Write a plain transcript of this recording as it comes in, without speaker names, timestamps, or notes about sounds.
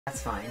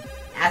That's fine.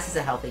 Ass is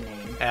a healthy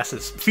name.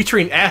 Asses.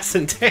 Featuring ass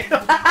and tail.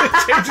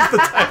 It changes the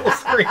title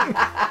screen.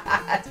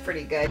 That's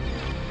pretty good.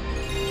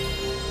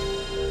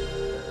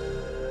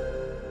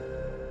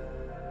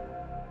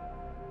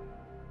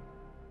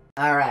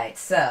 Alright,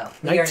 so...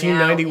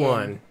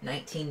 1991.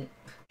 19...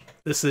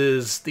 This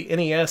is the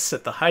NES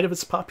at the height of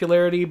its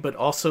popularity, but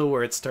also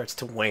where it starts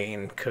to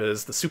wane,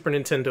 because the Super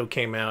Nintendo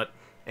came out,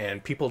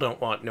 and people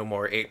don't want no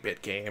more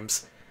 8-bit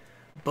games.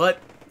 But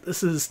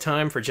this is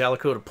time for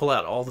Jaleco to pull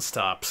out all the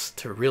stops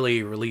to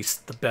really release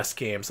the best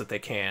games that they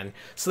can.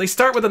 So they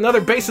start with another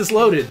Bases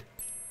Loaded.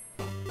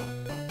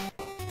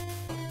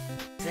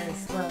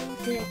 Bases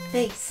loaded,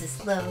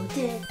 bases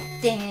loaded.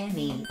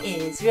 Danny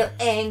is real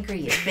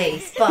angry at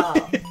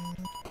baseball.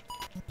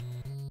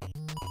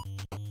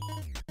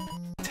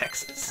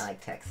 Texas. I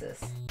like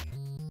Texas.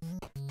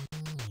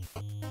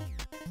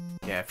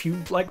 Yeah, if you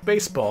like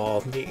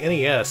baseball, the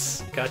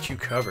NES got you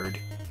covered.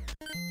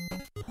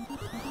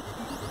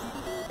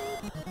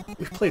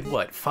 We've played,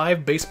 what,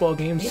 5 baseball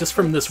games just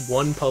from this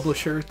one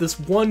publisher? This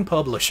one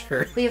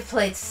publisher. We have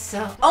played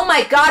so... Oh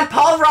my god,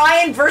 Paul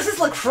Ryan versus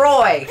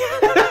LaCroix!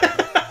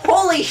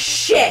 Holy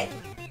shit!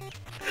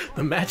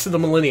 The match of the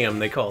millennium,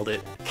 they called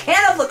it.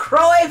 Can of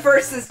LaCroix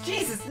versus...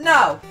 Jesus,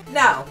 no!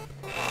 No!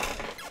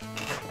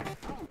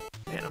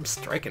 Man, I'm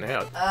striking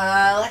out.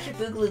 Electric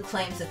Boogaloo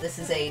claims that this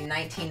is a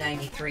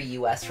 1993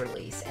 US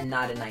release and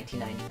not a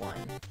 1991.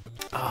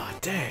 Ah,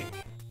 dang.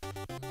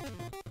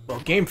 Well,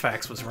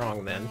 GameFAQs was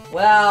wrong then.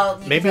 Well,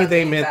 you maybe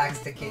they meant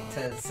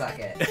to suck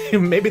it.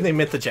 Maybe they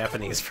meant the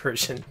Japanese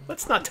version.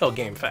 Let's not tell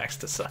GameFAQs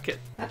to suck it.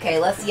 Okay,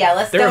 let's.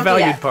 They're a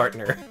valued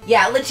partner.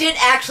 Yeah, legit.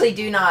 Actually,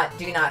 do not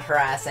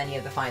harass any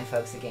of the fine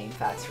folks at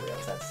GameFAQs for real.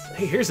 That's...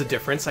 Hey, here's a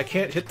difference. I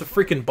can't hit the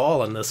freaking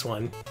ball in this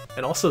one,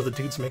 and also the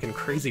dude's making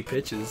crazy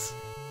pitches.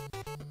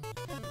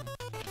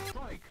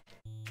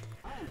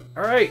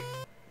 All right,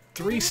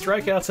 3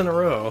 strikeouts in a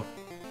row.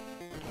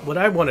 What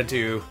I want to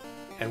do,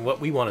 and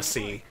what we want to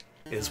see,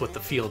 is what the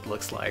field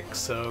looks like.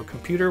 So,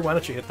 computer, why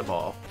don't you hit the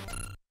ball?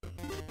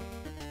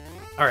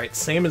 Alright,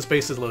 same as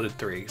Bases Loaded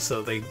 3,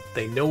 so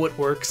they know what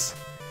works.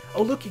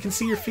 Oh look, you can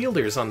see your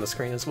fielders on the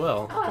screen as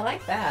well. Oh, I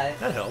like that.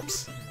 That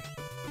helps.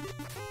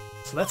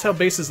 So that's how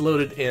Bases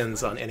Loaded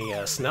ends on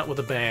NES. Not with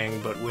a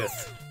bang, but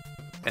with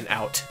an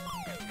out.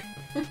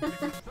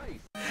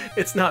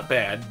 It's not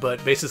bad,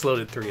 but Bases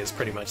Loaded 3 is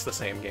pretty much the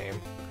same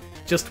game.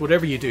 Just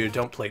whatever you do,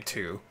 don't play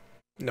 2.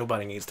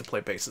 Nobody needs to play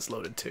Bases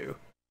Loaded 2.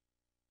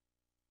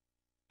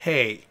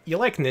 Hey, you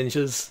like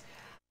ninjas?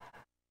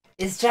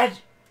 Is Jaj...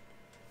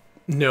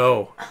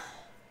 No.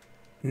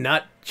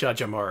 Not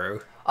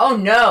Jajamaru. Oh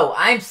no,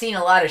 I'm seeing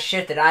a lot of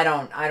shit that I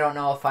don't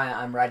know if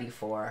I'm ready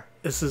for.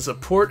 This is a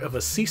port of a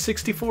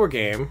C64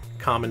 game,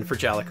 common for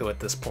Jaleco at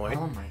this point.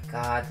 Oh my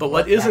god. But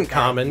what isn't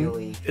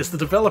common is the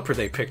developer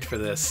they picked for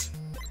this.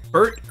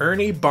 Bert,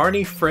 Ernie,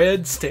 Barney,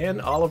 Fred, Stan,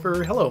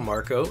 Oliver, hello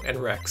Marco, and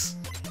Rex.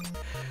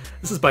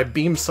 This is by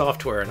Beam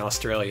Software in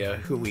Australia,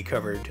 who we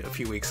covered a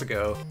few weeks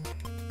ago.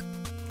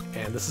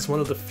 And this is one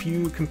of the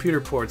few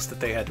computer ports that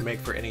they had to make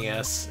for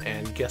NES,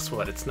 and guess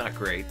what? It's not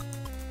great.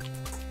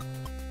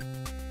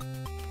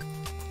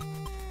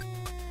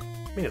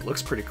 I mean, it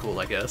looks pretty cool,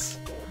 I guess.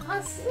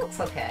 It looks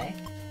okay.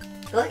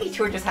 I feel like you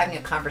two are just having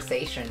a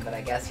conversation, but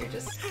I guess you're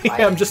just...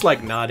 Yeah, I'm just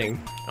like nodding.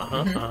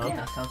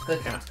 Yeah, sounds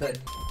good, sounds good.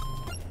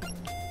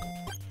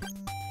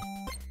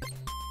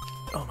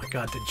 Oh my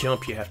god, to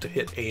jump you have to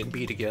hit A and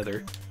B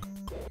together.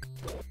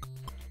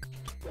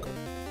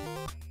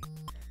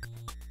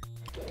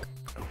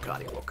 Oh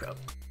god, he woke up.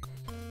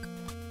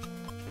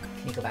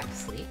 Can you go back to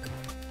sleep?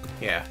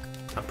 Yeah,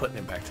 I'm putting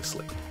him back to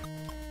sleep.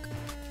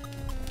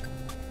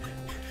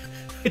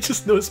 I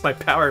just noticed my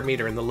power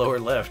meter in the lower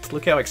left.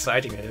 Look how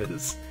exciting it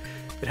is.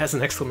 It has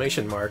an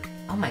exclamation mark.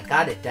 Oh my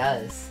god, it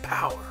does.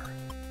 Power.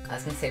 I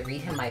was gonna say, read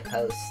him my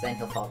posts, then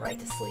he'll fall right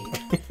to sleep.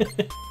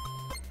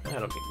 I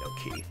don't need no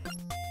key.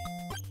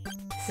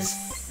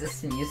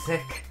 This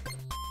music.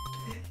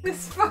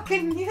 This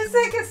fucking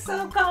music is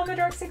so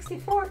Commodore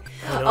 64.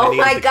 Oh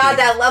my god,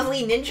 that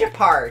lovely Ninja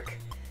Park.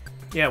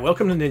 Yeah,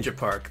 welcome to Ninja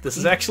Park. This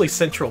is actually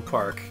Central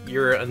Park.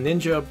 You're a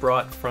ninja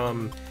brought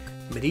from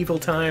medieval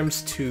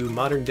times to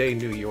modern day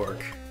New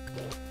York.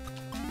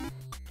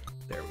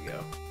 There we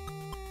go.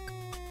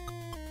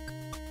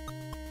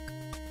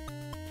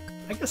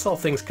 I guess all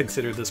things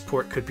considered, this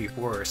port could be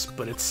worse,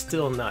 but it's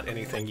still not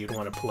anything you'd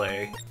want to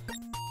play.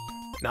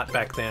 Not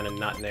back then and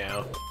not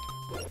now.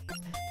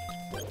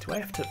 Do I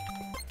have to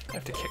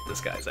kick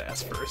this guy's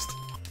ass first?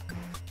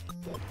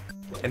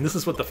 And this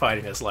is what the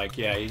fighting is like.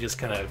 Yeah, you just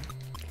kind of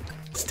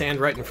stand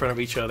right in front of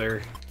each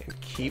other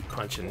and keep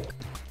punching.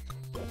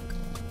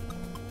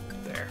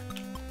 There.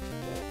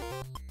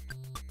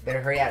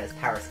 Better hurry out, his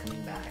power's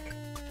coming back.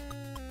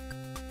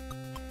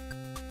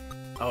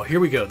 Oh,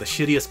 here we go, the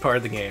shittiest part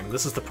of the game.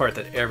 This is the part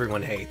that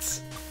everyone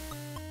hates.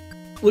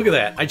 Look at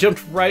that, I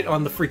jumped right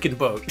on the freaking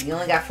boat. You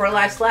only got 4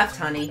 lives left,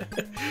 honey.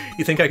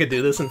 You think I could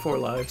do this in 4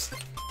 lives?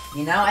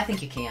 You know, I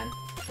think you can.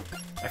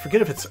 I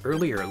forget if it's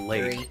early or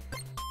late. 3.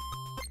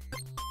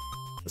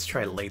 Let's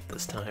try late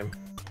this time.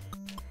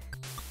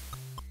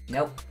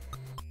 Nope.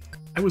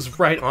 I was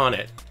right on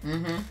it.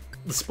 Mm-hmm.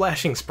 The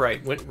splashing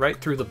sprite went right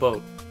through the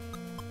boat.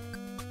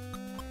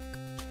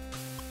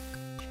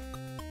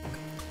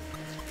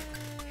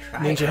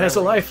 Ninja has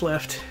a life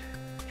left.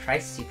 Try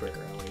super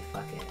early,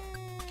 fuck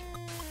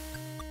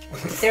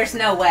it. There's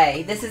no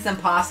way. This is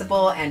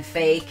impossible and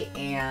fake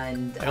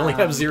and... I only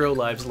have 0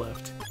 lives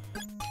left.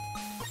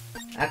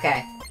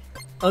 Okay.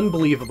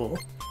 Unbelievable.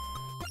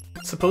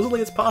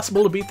 Supposedly it's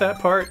possible to beat that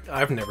part.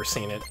 I've never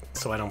seen it,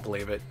 so I don't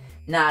believe it.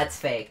 Nah, it's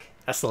fake.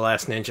 That's the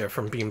last ninja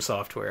from Beam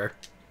Software.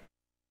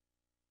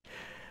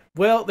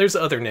 Well, there's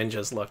other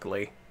ninjas,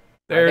 luckily.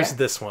 There's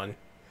this one.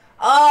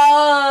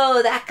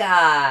 Oh, that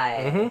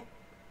guy! Mm-hmm.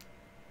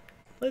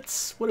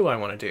 What do I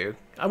want to do?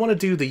 I want to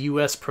do the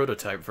US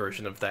prototype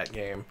version of that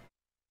game.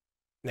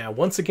 Now,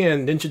 once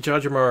again, Ninja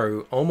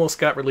Jajamaru almost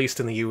got released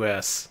in the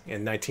US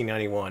in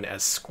 1991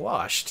 as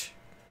Squashed.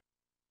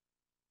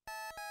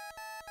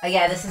 Oh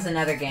yeah, this is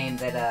another game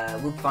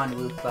that Whoop on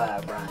Whoop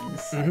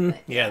runs. Mm-hmm.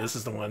 Yeah, this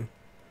is the one.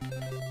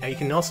 Now you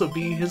can also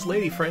be his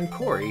lady friend,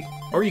 Corey.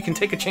 Or you can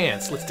take a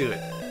chance. Let's do it.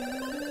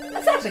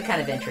 That's actually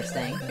kind of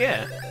interesting.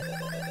 Yeah.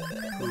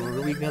 Who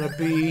are we gonna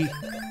be?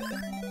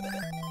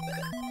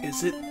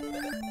 Is it...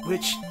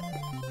 Which...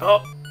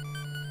 Oh!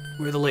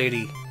 We're the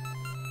lady.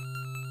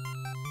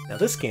 Now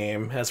this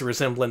game has a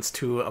resemblance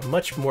to a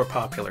much more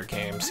popular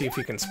game. See if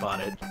you can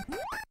spot it.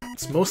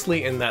 It's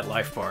mostly in that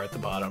life bar at the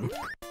bottom.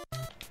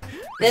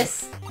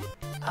 This...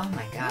 Oh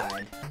my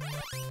god.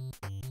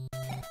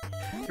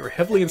 You were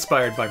heavily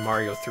inspired by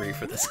Mario 3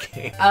 for this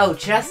game. Oh,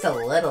 just a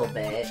little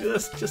bit.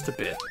 Just a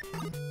bit.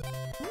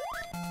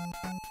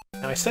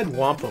 Now I said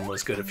Whomp Em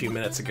was good a few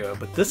minutes ago,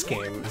 but this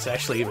game is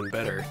actually even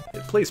better.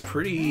 It plays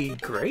pretty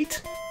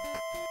great.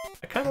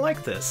 I kinda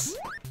like this.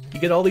 You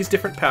get all these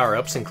different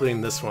power-ups,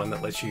 including this one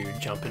that lets you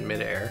jump in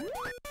midair.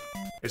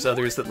 There's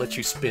others that let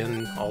you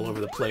spin all over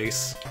the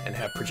place and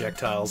have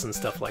projectiles and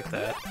stuff like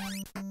that.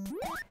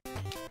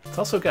 It's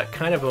also got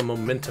kind of a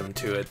momentum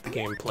to it, the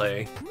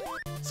gameplay.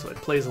 So it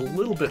plays a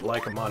little bit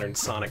like a modern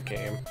Sonic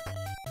game.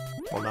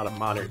 Well, not a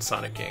modern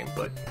Sonic game,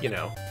 but, you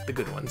know, the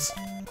good ones.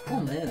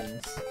 Cool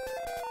moons.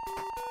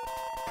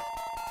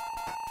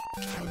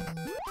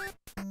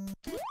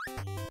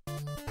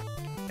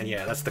 And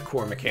yeah, that's the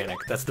core mechanic.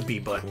 That's the B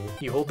button.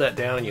 You hold that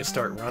down and you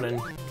start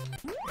running,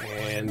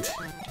 and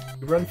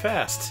you run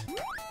fast.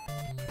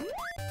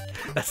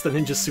 That's the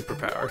ninja's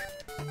superpower.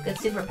 Good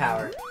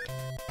superpower.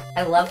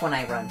 I love when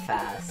I run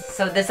fast.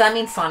 So does that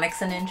mean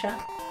Sonic's a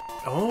ninja?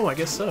 Oh, I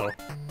guess so.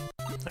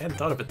 I hadn't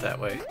thought of it that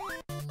way.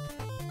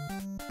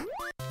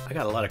 I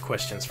got a lot of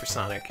questions for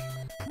Sonic.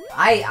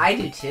 I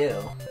do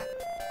too.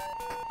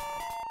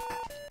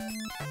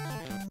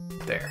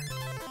 There.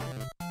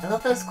 I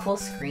love those cool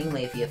screen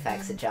wavy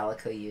effects that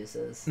Jaleco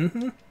uses.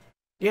 Mm-hmm.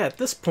 Yeah, at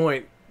this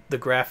point, the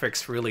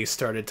graphics really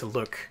started to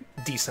look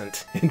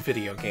decent in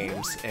video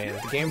games, and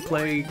the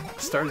gameplay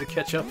started to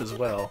catch up as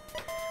well.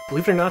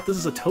 Believe it or not, this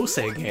is a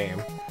TOSE game.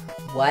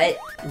 What?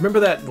 Remember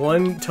that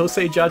one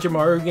TOSE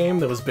Jajamaru game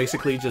that was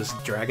basically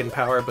just dragon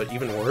power, but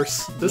even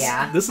worse?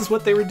 This is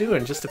what they were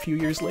doing just a few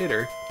years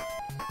later.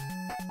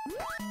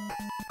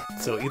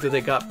 So either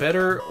they got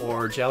better,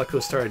 or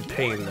Jaleco started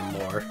paying them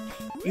more.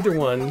 Either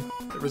one,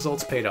 the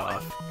results paid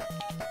off.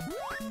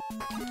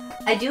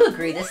 I do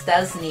agree, this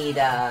does need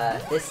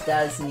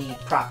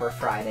proper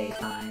Friday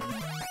time.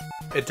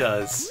 It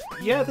does.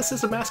 Yeah, this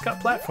is a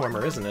mascot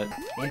platformer, isn't it?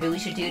 Maybe we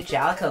should do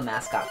Jaleco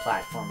mascot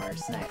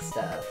platformers next,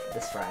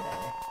 this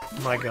Friday.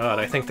 My god,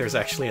 I think there's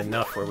actually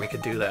enough where we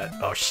could do that.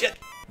 Oh shit!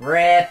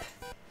 RIP!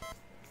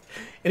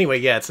 Anyway,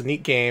 yeah, it's a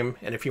neat game,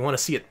 and if you want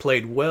to see it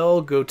played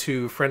well, go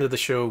to friend of the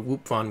show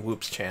Whoop Von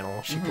Whoop's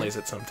channel. She plays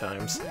it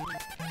sometimes.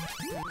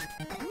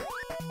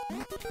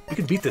 You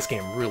can beat this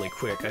game really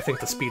quick. I think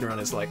the speedrun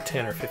is like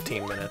 10 or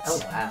 15 minutes. Oh,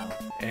 wow.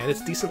 And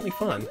it's decently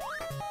fun.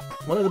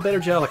 One of the better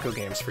Jaleco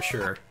games, for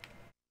sure.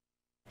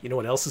 You know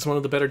what else is one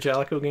of the better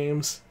Jaleco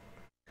games?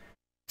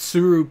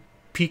 Tsuru,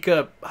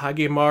 Pika,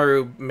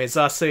 Hagemaru,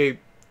 Mezase...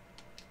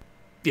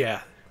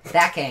 Yeah.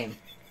 That game.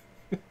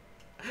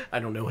 I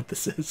don't know what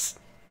this is.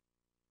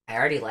 I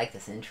already like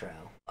this intro.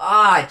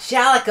 Ah,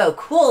 Jaleco,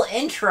 cool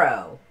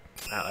intro!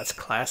 Wow, that's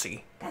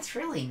classy. That's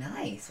really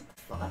nice. What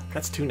the fuck?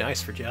 That's too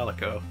nice for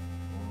Jaleco.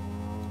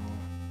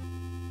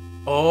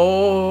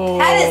 Oh!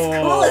 That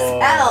is cool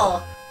as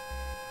hell!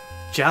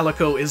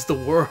 Jaleco is the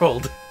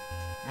world.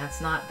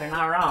 They're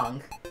not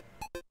wrong.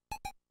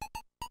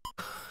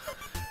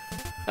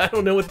 I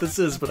don't know what this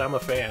is, but I'm a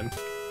fan.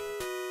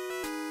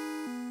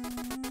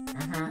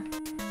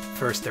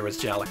 First there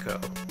was Jaleco,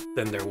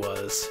 then there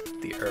was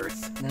the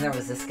Earth. Then there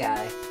was this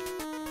guy.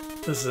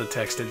 This is a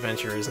text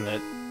adventure, isn't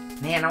it?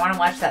 Man, I want to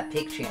watch that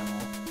pig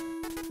channel.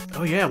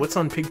 Oh yeah, what's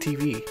on Pig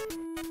TV?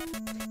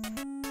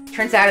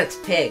 Turns out it's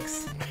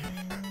pigs.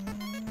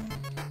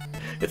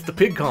 It's the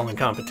pig calling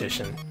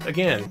competition.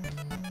 Again.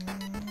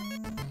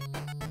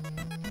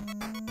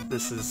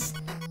 This is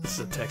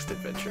a text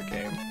adventure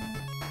game.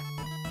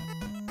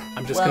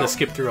 I'm just gonna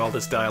skip through all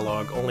this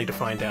dialogue only to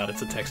find out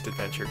it's a text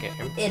adventure game.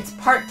 It's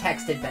part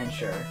text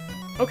adventure.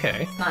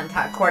 Okay. It's not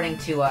according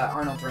to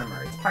Arnold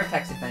Rimmer. It's part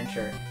text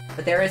adventure.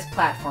 But there is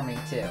platforming,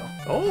 too.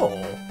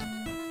 Oh!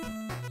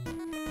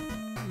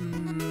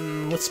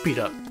 Let's speed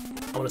up.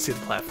 I want to see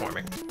the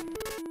platforming.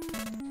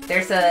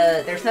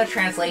 There's no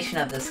translation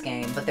of this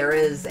game, but there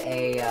is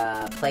a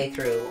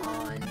playthrough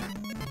on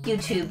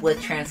YouTube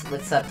with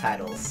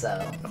subtitles,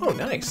 so... Oh,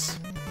 nice.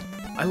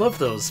 I love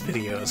those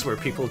videos where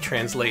people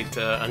translate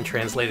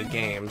untranslated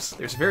games.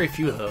 There's very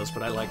few of those,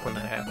 but I like when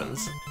that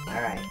happens.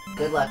 Alright,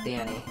 good luck,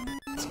 Danny.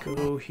 Let's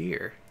go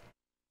here.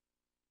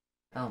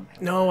 Oh my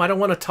No, I don't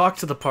want to talk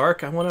to the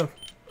park. I want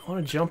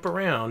to jump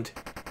around.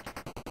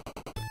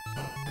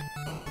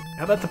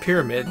 How about the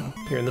pyramid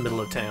here in the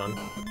middle of town?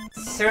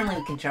 Certainly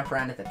we can jump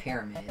around at the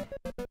pyramid.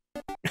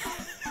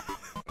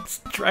 It's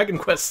Dragon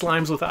Quest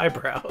slimes with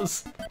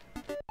eyebrows.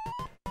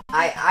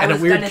 I and was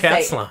a weird gonna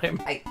cat say,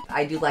 slime.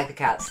 I do like the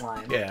cat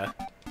slime. Yeah.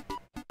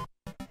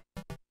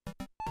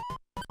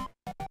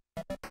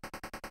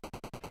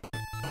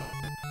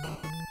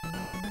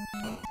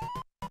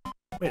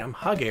 Wait, I'm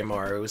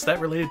Hagemaru. Is that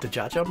related to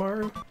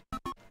Jajamaru?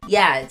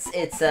 Yeah, it's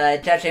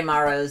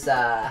Jajamaru's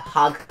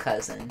hog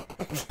cousin.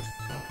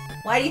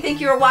 Why do you think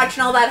you were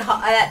watching all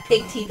that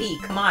pig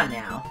TV? Come on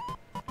now.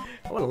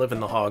 I want to live in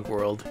the hog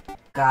world.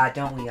 God,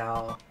 don't we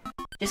all?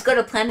 Just go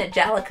to Planet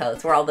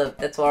Jaleco.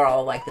 That's where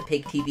all like the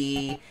pig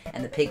TV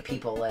and the pig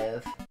people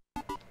live.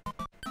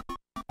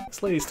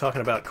 This lady's talking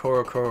about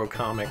Koro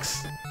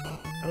comics. I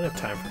don't have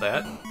time for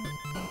that.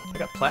 I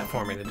got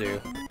platforming to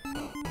do.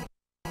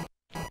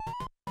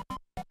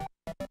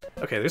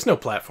 Okay, there's no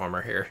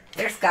platformer here.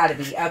 There's gotta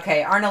be.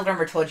 Okay, Arnold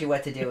Rimmer told you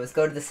what to do. Is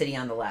go to the city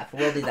on the left.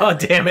 We'll do that. Oh,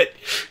 damn it!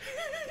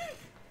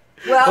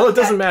 Well, it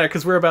doesn't matter,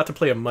 because we're about to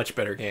play a much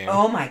better game.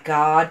 Oh my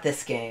god,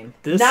 this game.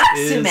 This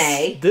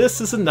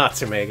is a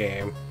Natsume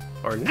game.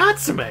 Or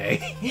Natsume!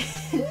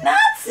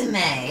 Natsume!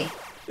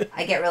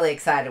 I get really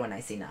excited when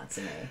I see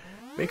Natsume.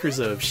 Makers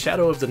of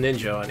Shadow of the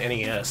Ninja on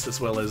NES, as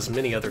well as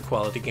many other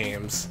quality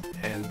games.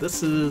 And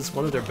this is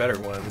one of their better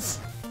ones.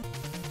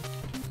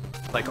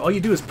 Like, all you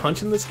do is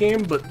punch in this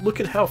game, but look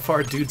at how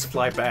far dudes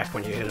fly back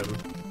when you hit them.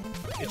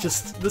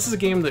 This is a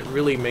game that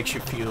really makes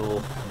you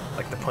feel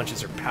like the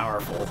punches are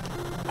powerful.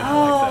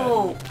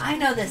 Oh, I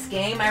know this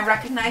game. I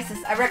recognize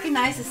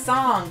this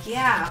song.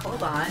 Yeah,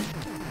 hold on.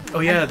 Oh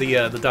yeah,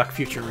 the Doc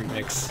Future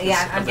remix.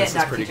 Yeah, I'm getting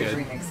Doc Future's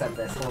remix of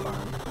this. Hold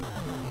on.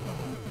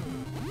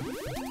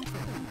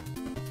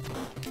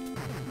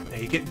 Now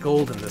you get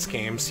gold in this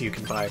game, so you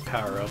can buy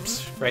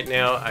power-ups. Right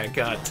now, I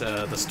got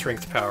the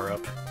strength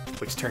power-up,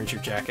 which turns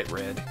your jacket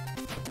red.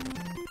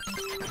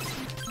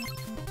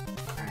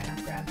 Alright,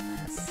 I'm grabbing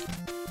this.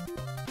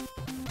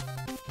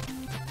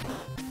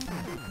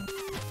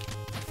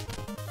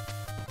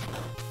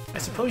 I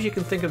suppose you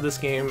can think of this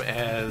game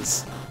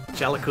as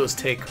Jaleco's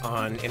take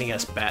on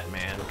NES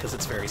Batman, because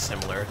it's very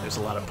similar. There's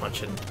a lot of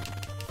punching.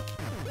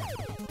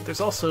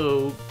 There's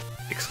also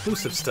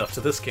exclusive stuff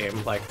to this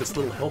game, like this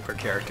little helper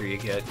character you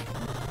get.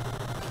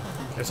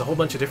 There's a whole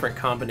bunch of different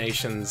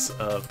combinations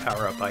of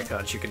power-up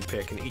icons you can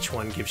pick, and each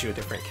one gives you a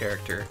different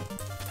character.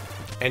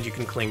 And you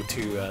can cling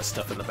to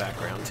stuff in the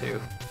background,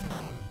 too.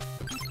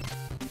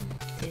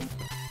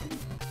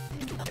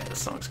 Yeah, this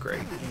song's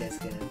great. It is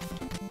good.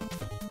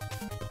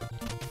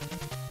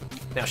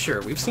 Now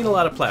sure, we've seen a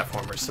lot of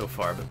platformers so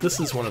far, but this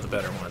is one of the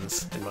better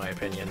ones, in my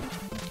opinion.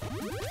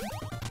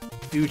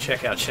 Do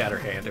check out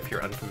Shatterhand if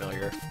you're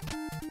unfamiliar.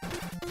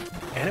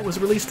 And it was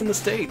released in the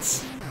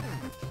States!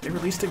 They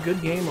released a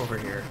good game over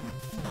here.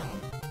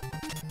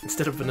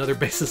 Instead of another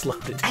bases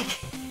loaded.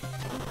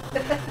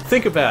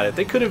 Think about it,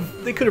 they could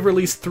have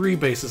released 3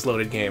 bases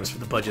loaded games for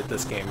the budget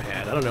this game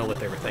had. I don't know what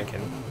they were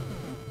thinking.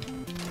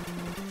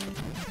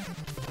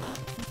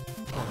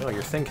 Oh no,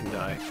 your thing can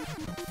die.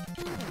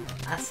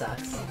 That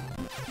sucks.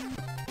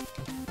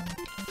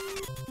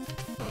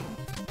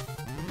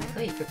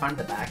 I you could find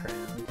the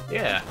background.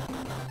 Yeah.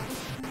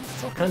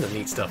 There's all kinds of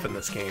neat stuff in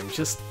this game.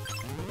 Just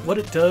what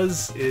it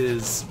does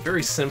is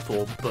very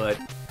simple, but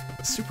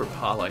super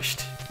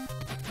polished.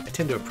 I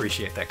tend to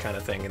appreciate that kind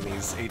of thing in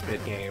these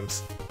 8-bit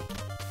games.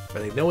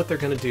 Where they know what they're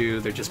gonna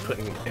do, they're just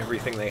putting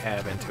everything they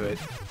have into it.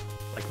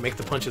 Like, make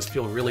the punches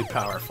feel really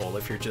powerful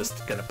if you're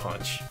just gonna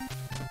punch.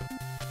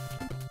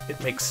 It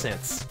makes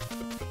sense.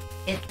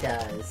 It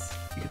does.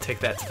 You can take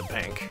that to the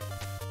bank.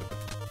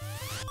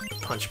 The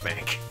punch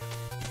bank.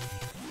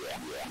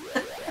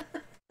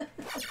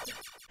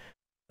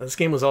 This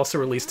game was also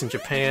released in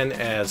Japan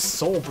as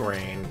Soul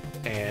Brain,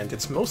 and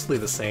it's mostly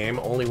the same,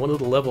 only one of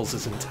the levels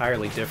is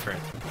entirely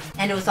different.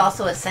 And it was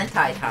also a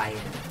Sentai tie-in.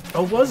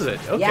 Oh, was it?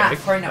 Okay. Yeah,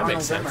 according to that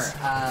Arnold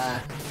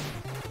Rimmer.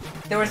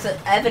 There was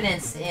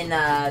evidence in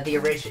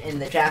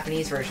the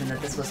Japanese version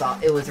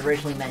that it was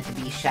originally meant to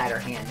be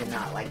Shatterhand and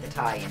not like the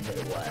tie-in that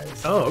it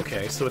was. Oh,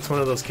 okay. So it's one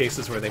of those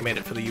cases where they made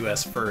it for the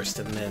US first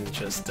and then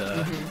just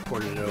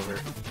ported it over.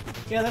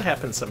 Yeah, that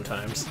happens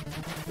sometimes.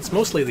 It's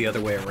mostly the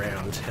other way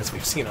around, as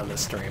we've seen on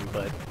this stream,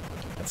 but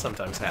that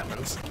sometimes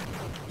happens.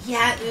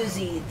 Yeah,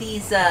 Uzi,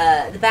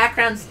 the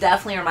backgrounds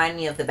definitely remind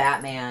me of the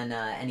Batman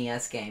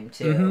NES game,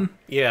 too. Mm-hmm.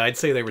 Yeah, I'd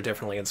say they were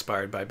definitely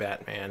inspired by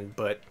Batman,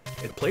 but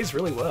it plays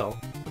really well.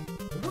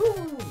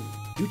 Ooh.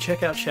 Do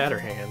check out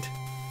Shatterhand.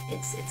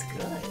 It's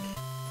good.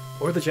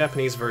 Or the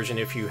Japanese version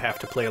if you have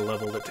to play a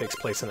level that takes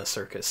place in a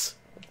circus.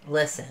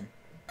 Listen.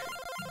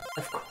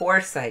 Of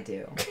course I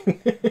do.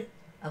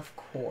 Of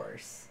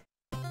course.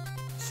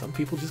 Some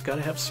people just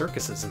gotta have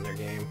circuses in their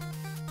game.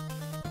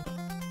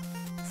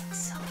 This looks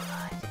so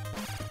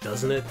good.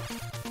 Doesn't it?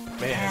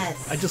 Man,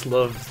 Yes. I just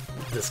love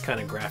this kind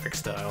of graphic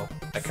style.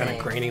 That kind of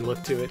Same. grainy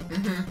look to it.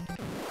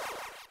 Mm-hmm.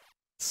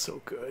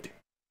 So good.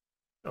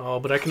 Oh,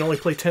 but I can only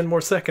play 10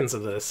 more seconds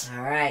of this.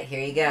 Alright,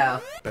 here you go.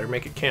 Better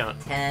make it count.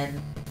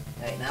 10.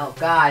 Wait, no,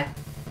 God.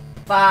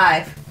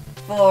 5,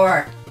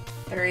 4,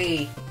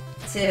 3,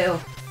 2,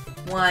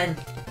 1.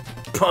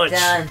 Punch!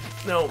 Done.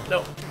 No,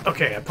 no.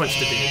 Okay, I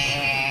punched a dude.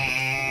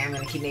 I'm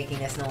gonna keep making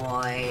this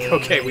noise.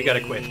 Okay, we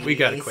gotta quit. We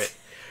gotta quit.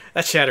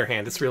 That's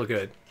Shatterhand. It's real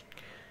good.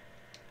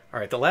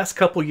 Alright, the last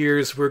couple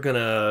years we're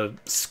gonna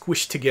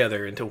squish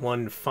together into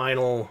one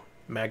final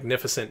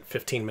magnificent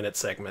 15-minute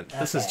segment.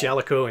 This is Okay.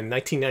 Jaleco in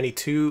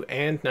 1992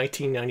 and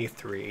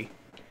 1993.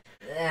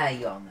 Yeah,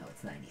 you all know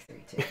it's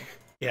 93 too.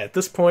 Yeah, at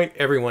this point,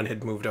 everyone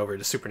had moved over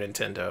to Super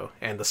Nintendo,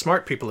 and the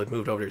smart people had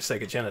moved over to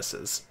Sega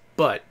Genesis.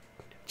 But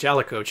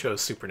Jaleco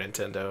chose Super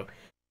Nintendo.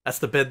 That's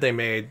the bed they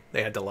made.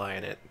 They had to lie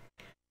in it.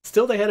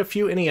 Still, they had a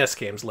few NES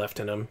games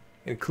left in them,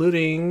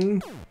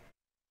 including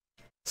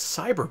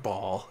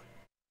Cyberball.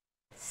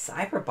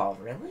 Cyberball,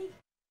 really?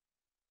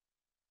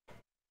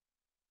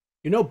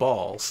 You know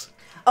Balls.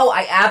 Oh,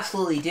 I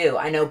absolutely do.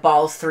 I know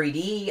Balls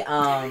 3D.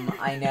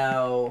 I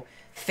know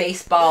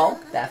Faceball,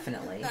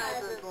 definitely.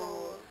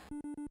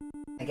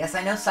 I guess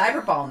I know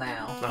Cyberball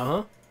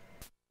now.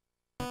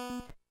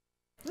 Uh-huh.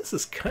 This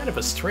is kind of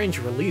a strange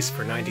release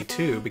for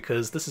 92,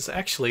 because this is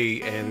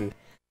actually an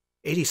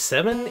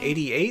 87,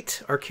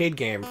 88 arcade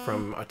game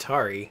from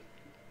Atari.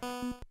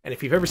 And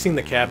if you've ever seen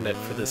the cabinet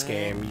for this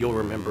game, you'll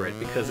remember it,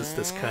 because it's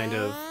this kind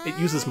of... It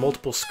uses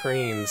multiple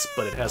screens,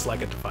 but it has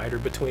like a divider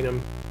between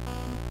them.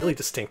 Really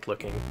distinct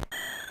looking.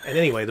 And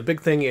anyway, the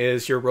big thing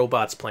is your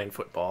robot's playing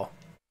football.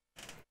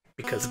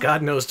 Because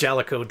God knows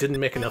Jaleco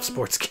didn't make enough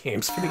sports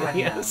games for the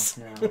NES.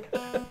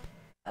 No.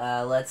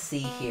 Let's see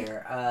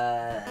here.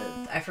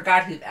 I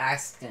forgot who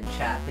asked in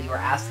chat, but you were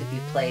asked if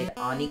you played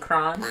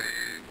Onicron,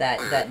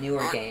 that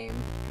newer game.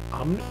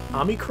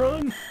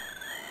 Omicron?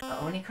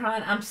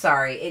 Onicron? I'm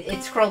sorry.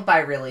 It scrolled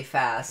by really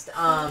fast.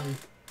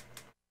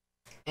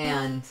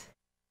 And...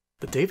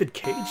 The David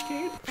Cage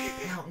game?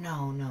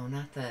 No,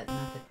 not the...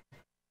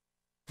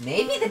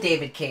 Maybe the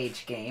David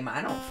Cage game.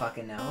 I don't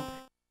fucking know.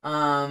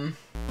 I'm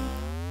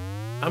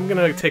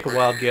gonna take a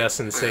wild guess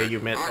and say you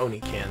meant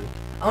Oniken.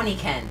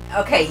 Oniken.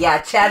 Okay,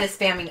 yeah, Chad is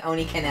spamming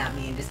Oniken at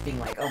me and just being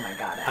like, oh my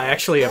god. I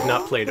actually have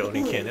not played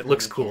Oniken. It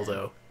looks cool,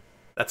 though.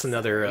 That's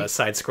another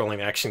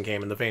side-scrolling action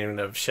game in the vein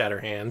of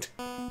Shatterhand.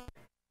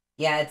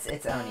 Yeah, it's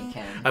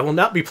Oniken. I will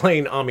not be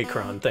playing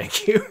Omicron,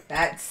 thank you.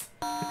 That's...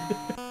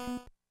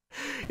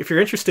 If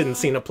you're interested in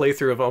seeing a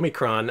playthrough of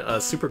Omicron,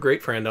 a super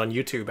great friend on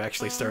YouTube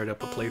actually started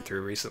up a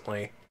playthrough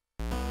recently.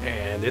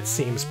 And it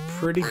seems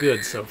pretty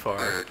good so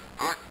far.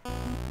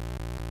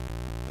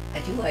 I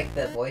do like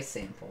the voice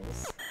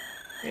samples.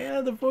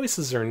 Yeah, the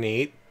voices are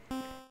neat.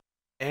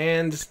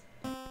 And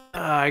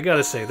I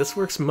gotta say, this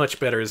works much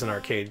better as an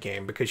arcade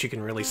game because you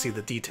can really see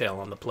the detail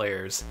on the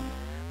players.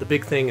 The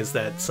big thing is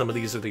that some of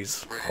these are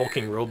these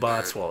hulking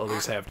robots while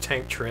others have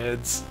tank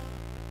treads.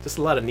 Just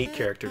a lot of neat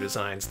character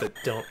designs that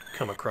don't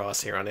come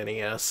across here on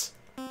NES.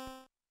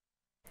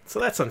 So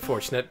that's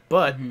unfortunate,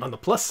 but on the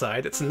plus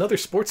side, it's another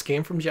sports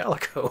game from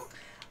Jaleco.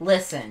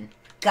 Listen,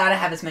 gotta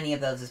have as many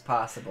of those as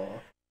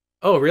possible.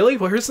 Oh, really?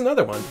 Well, here's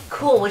another one.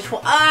 Cool, which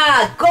one?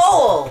 Ah,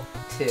 goal!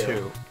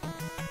 Two.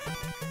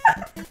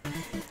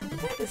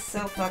 That is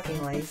so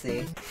fucking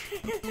lazy.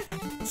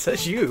 It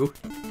says you.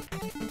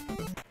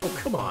 Oh,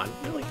 come on.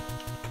 Really?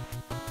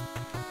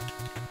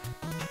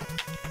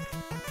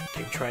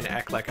 Okay, trying to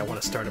act like I want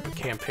to start up a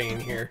campaign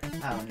here.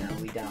 Oh no,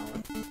 we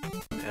don't.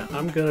 Yeah,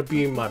 I'm gonna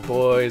be my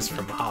boys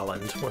from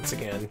Holland once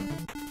again.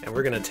 And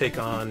we're gonna take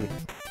on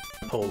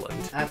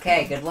Poland.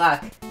 Okay, good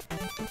luck.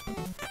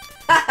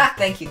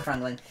 Thank you,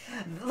 Krunglin.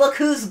 Look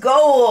who's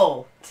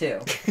goal too.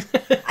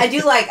 I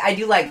do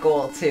like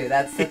goal too.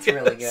 That's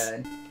really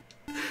good.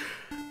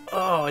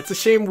 Oh, it's a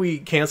shame we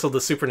canceled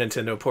the Super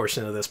Nintendo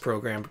portion of this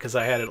program because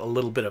I had a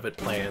little bit of it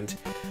planned.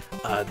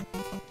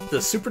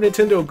 The Super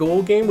Nintendo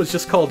Goal game was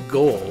just called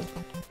Goal,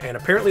 and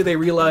apparently they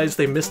realized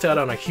they missed out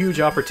on a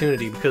huge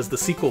opportunity because the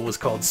sequel was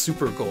called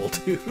Super Goal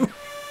 2.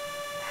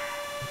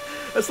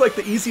 That's like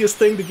the easiest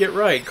thing to get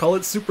right. Call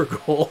it Super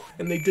Goal,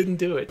 and they didn't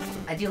do it.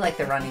 I do like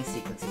the running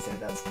sequences there.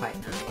 That's quite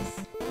nice.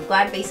 I'm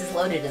glad Bases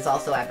Loaded is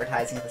also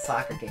advertising the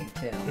soccer game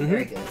too.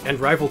 Very good. And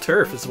Rival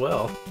Turf as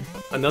well.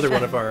 Another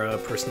one of our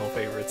personal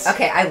favorites.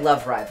 Okay, I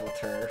love Rival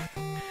Turf.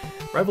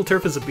 Rival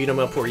Turf is a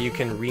beat-em-up where you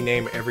can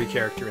rename every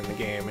character in the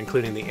game,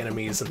 including the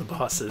enemies and the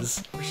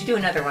bosses. We should do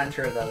another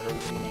run-through of those where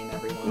we rename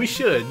everyone. We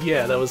should,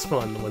 yeah, that was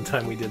fun the one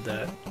time we did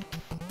that.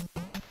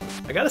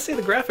 I gotta say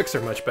the graphics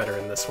are much better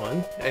in this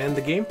one, and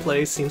the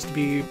gameplay seems to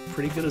be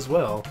pretty good as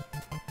well.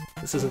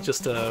 This isn't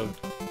just a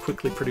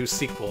quickly produced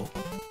sequel.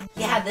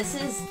 Yeah, this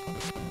is...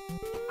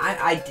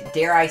 I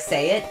dare I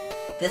say it?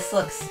 This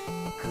looks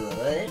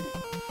good.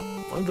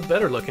 One of the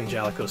better looking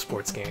Jaleco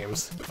sports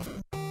games.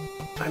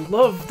 I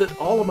love that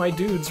all of my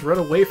dudes run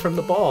away from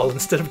the ball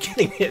instead of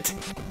getting it.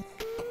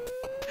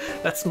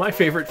 That's my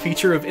favorite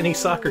feature of any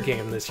soccer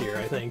game this year,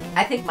 I think.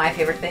 I think my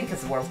favorite thing,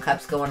 because the World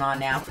Cup's going on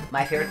now,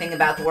 my favorite thing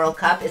about the World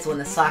Cup is when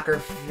the soccer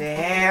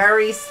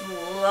very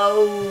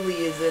slowly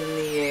is in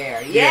the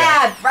air.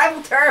 Yeah!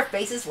 Rival turf,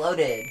 bases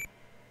loaded.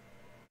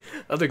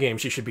 Other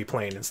games you should be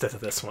playing instead of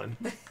this one.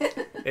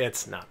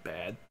 It's not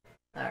bad.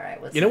 Alright,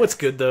 what's You know what's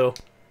good, though?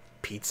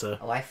 Pizza.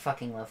 Oh, I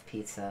fucking love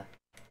pizza.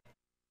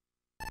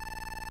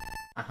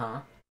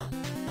 Uh-huh.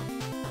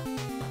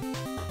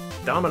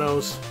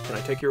 Domino's. Can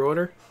I take your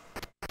order?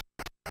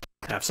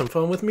 Have some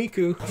fun with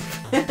Miku.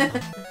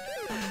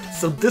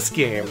 So this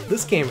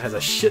game has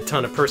a shit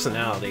ton of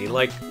personality.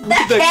 Like, look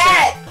at that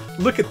cat!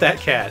 Look at that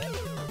cat.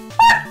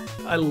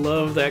 I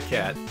love that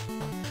cat.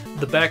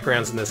 The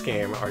backgrounds in this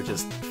game are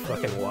just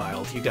fucking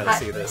wild. You gotta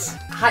see this.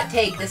 Hot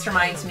take, this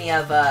reminds me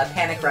of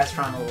Panic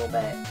Restaurant a little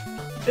bit.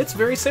 It's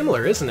very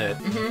similar, isn't it?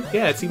 Mm-hmm.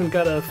 Yeah, it's even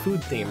got a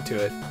food theme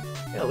to it.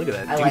 Yeah, look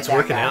at that. Dude's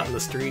working out in the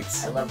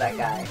streets. I love that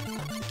guy.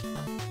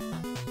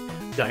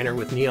 Diner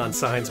with neon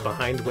signs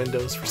behind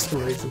windows for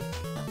some reason.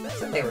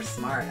 So they were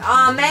smart.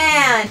 Oh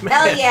man!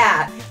 Hell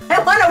yeah!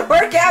 I want to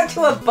work out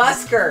to a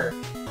busker!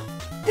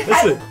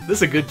 This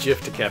is a good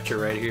GIF to capture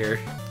right here.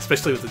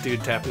 Especially with the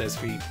dude tapping his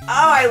feet. Oh,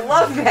 I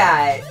love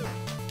that!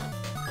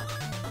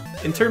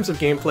 In terms of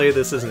gameplay,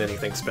 this isn't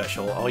anything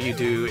special. All you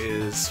do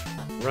is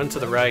run to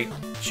the right,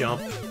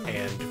 jump,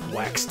 and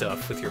whack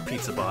stuff with your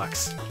pizza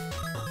box.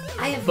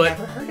 I have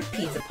never heard of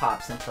Pizza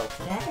Pops until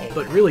today.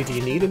 But really, do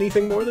you need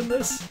anything more than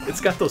this? It's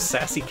got those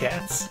sassy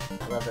cats.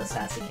 I love those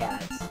sassy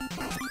cats.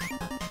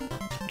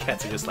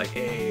 Cats are just like,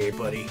 hey,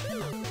 buddy.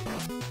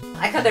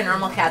 I like how they're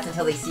normal cats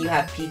until they see you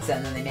have pizza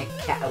and then they make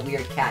a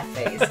weird cat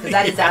face. Because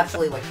that is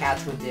absolutely what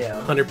cats would do.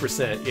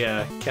 100%,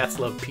 yeah. Cats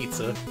love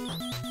pizza.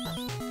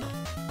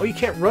 Oh, you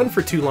can't run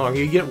for too long,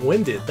 you get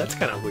winded. That's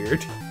kind of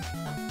weird.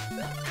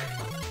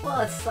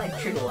 Well, it's like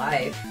true to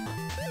life.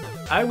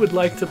 I would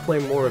like to play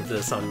more of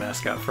this on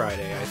Mascot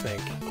Friday, I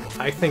think.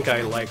 I think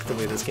I like the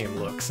way this game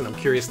looks, and I'm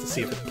curious to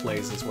see if it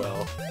plays as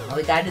well. Well,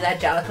 we gotta do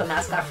that Jaleco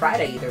Mascot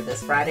Friday, either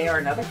this Friday or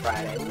another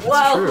Friday. That's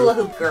Whoa, true. hula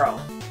hoop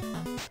girl.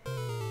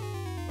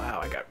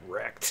 Wow, I got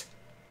wrecked.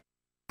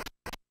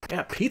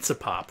 Yeah, Pizza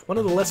Pop, one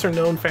of the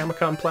lesser-known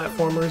Famicom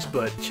platformers,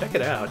 but check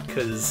it out,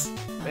 because,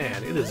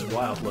 man, it is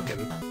wild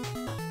looking.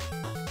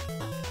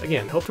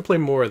 Again, hope to play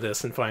more of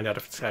this and find out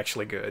if it's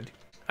actually good.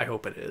 I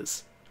hope it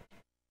is.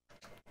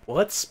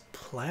 What's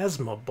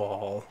Plasma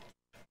Ball?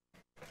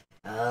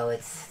 Oh,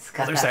 it's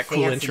got there's that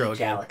cool intro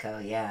again.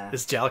 Jaleco, yeah.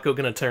 Is Jaleco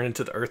gonna turn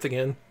into the Earth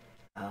again?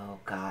 Oh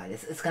god,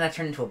 it's gonna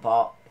turn into a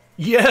ball.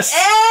 Yes!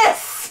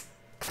 Yes!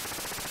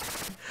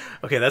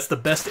 Okay, that's the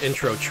best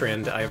intro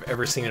trend I've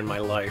ever seen in my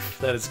life.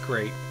 That is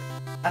great.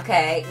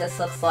 Okay, this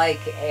looks like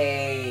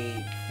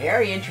a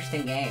very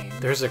interesting game.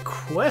 There's a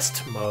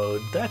quest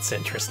mode. That's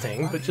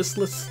interesting, but just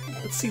let's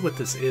see what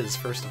this is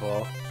first of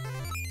all.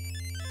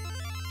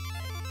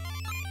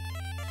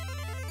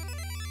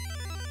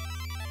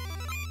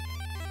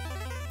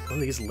 One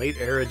of these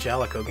late-era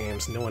Jaleco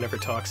games no one ever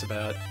talks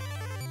about.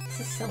 This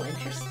is so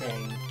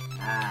interesting.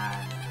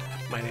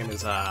 My name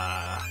is,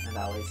 It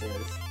always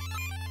is.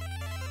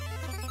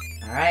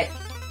 Alright.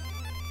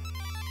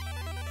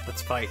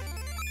 Let's fight.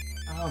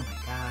 Oh my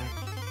god.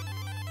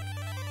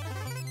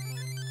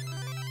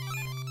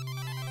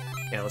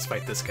 Yeah, let's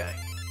fight this guy.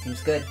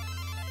 Seems good.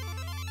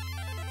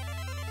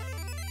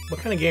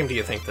 What kind of game do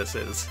you think this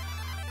is?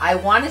 I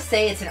want to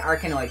say it's an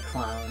Arkanoid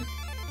clone.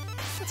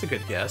 That's a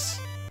good guess.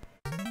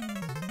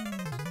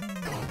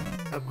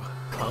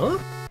 Huh?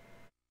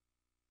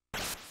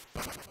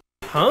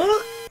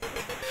 Huh?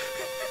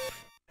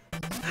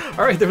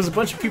 Alright, there was a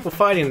bunch of people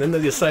fighting, then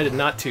they decided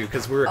not to,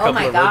 because we were a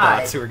couple of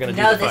robots who were going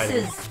to do the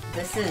fighting.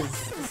 This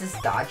is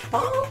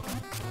dodgeball?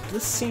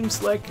 This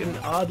seems like an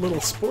odd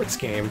little sports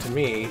game to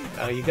me.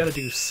 You gotta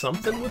do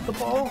something with the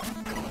ball?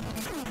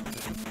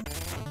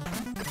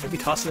 Maybe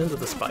toss it into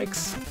the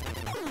spikes?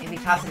 Maybe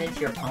toss it into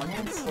your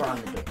opponents, or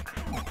on the door?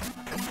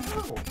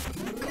 Oh.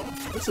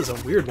 This is a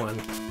weird one.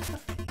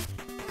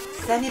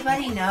 Does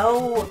anybody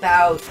know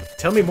about...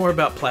 Tell me more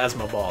about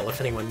Plasma Ball,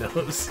 if anyone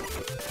knows.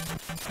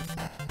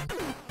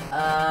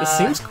 This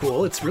seems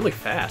cool. It's really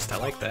fast. I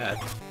like that.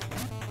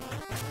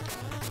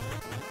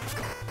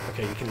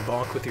 Okay, you can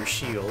bonk with your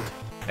shield.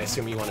 I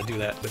assume you want to do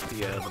that with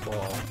the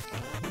ball.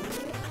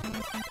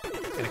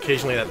 And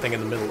occasionally that thing in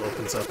the middle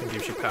opens up and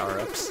gives you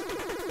power-ups.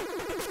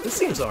 This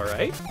seems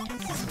alright.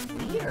 This is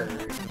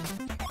weird.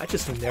 I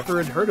just never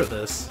had heard of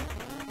this.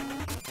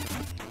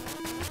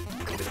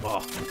 Give me the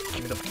ball.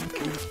 Give me the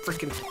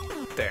freaking...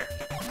 There.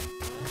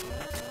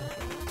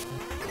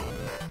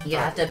 You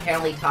have to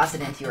apparently toss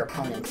it into your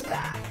opponent's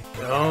back.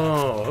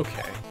 Oh,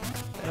 okay.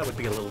 That would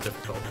be a little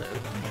difficult then.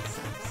 Makes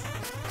sense.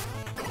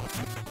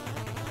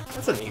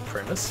 That's a neat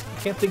premise. I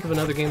can't think of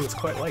another game that's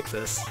quite like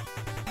this.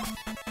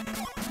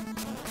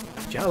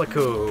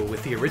 Jaleco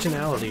with the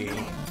originality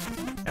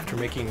after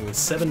making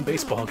 7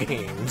 baseball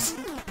games.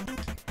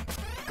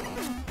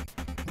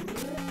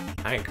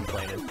 I ain't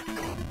complaining.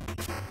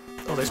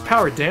 Oh, there's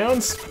power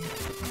downs?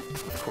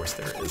 Of course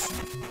there is.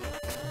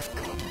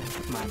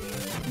 Come on, dude.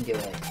 You can do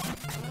it.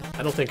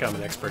 I don't think I'm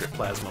an expert at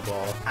Plasma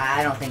Ball.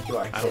 I don't think you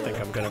are, too. I don't think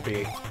I'm gonna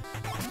be.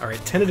 Alright,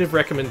 tentative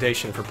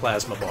recommendation for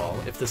Plasma Ball.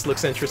 If this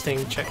looks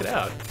interesting, check it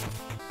out.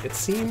 It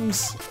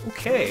seems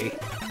okay.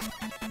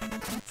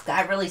 It's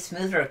got really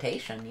smooth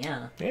rotation,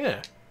 yeah.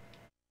 Yeah.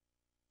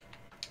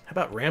 How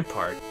about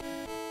Rampart?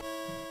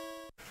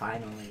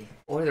 Finally.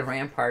 Or the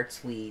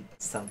Ramparts we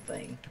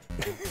something.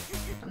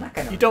 I'm not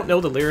gonna... You don't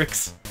know the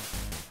lyrics?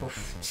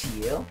 Oof,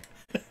 chill.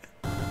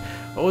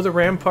 Oh, the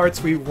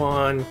Ramparts we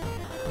won.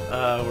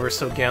 We're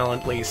so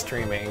gallantly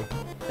streaming.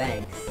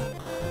 Thanks.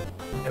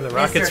 And the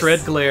rocket's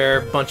red glare,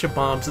 bunch of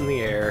bombs in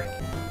the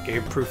air,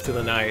 gave proof to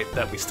the night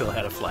that we still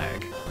had a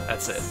flag.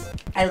 That's it.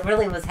 I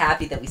really was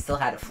happy that we still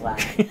had a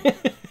flag.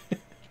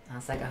 I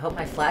was like, I hope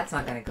my flag's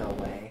not gonna go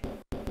away.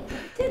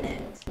 It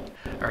didn't.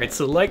 Alright,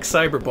 so like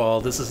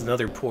Cyberball, this is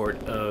another port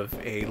of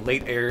a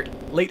late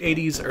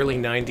 80s, early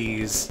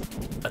 90s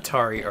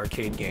Atari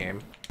arcade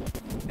game.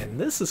 And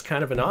this is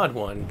kind of an odd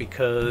one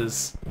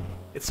because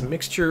it's a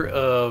mixture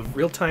of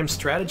real-time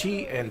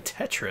strategy and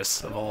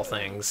Tetris, of all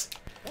things.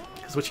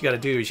 Because what you gotta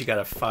do is you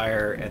gotta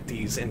fire at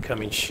these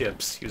incoming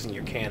ships using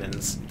your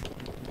cannons,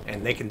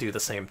 and they can do the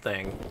same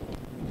thing.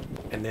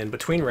 And then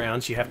between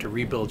rounds, you have to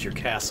rebuild your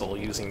castle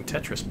using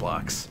Tetris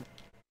blocks.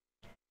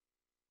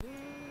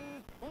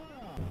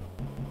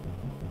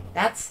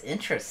 That's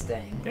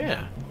interesting.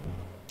 Yeah.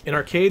 In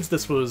arcades,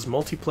 this was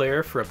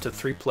multiplayer for up to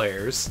 3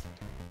 players,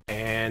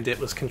 and it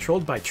was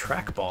controlled by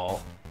trackball.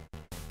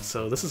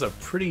 So this is a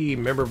pretty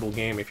memorable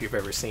game if you've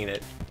ever seen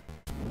it.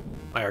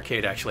 My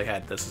arcade actually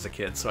had this as a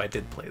kid, so I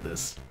did play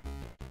this.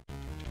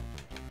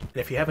 And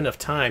if you have enough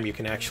time, you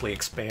can actually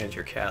expand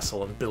your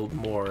castle and build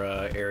more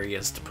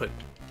areas to put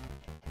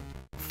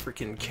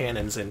freaking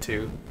cannons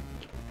into.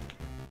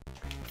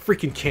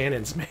 Freaking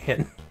cannons,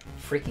 man.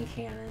 Freaking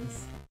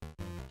cannons.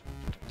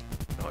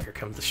 Oh, here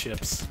come the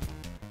ships.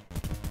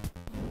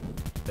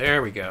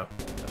 There we go.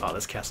 Oh,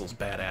 this castle's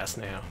badass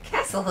now.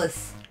 Castle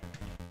is...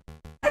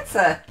 It's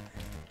a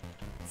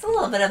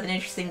little bit of an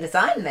interesting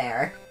design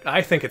there.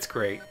 I think it's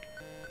great.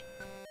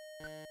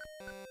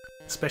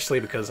 Especially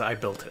because I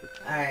built it.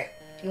 Alright.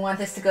 You want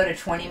this to go to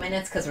 20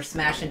 minutes because we're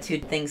smashing 2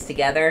 things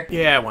together?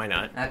 Yeah, why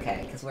not?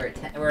 Okay, because we're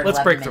at Let's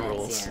 11 break minutes, the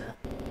rules. Yeah.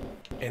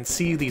 And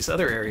see these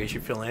other areas you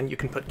fill in, you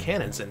can put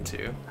cannons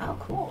into. Oh,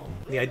 cool.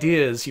 The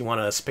idea is you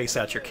want to space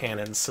out your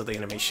cannons so the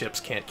enemy ships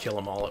can't kill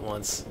them all at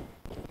once.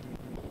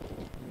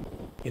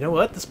 You know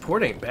what? This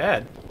port ain't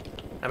bad.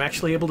 I'm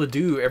actually able to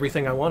do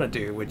everything I want to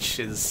do, which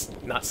is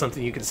not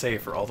something you can say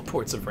for all the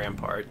ports of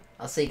Rampart.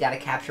 Also, you gotta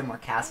capture more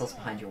castles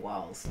behind your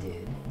walls,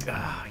 dude.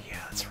 Ah, yeah,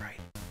 that's right.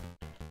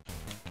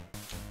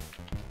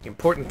 The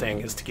important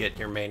thing is to get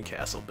your main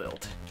castle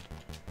built.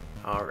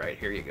 Alright,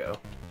 here you go.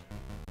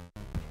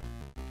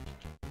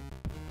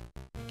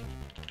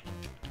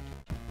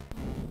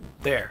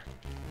 There.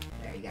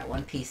 There, you got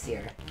 1 piece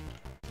here.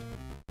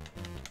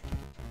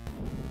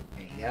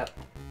 There you go.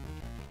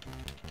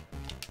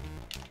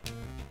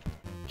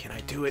 Can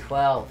I do it?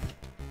 12,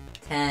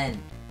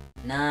 10,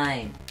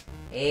 9,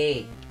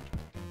 8,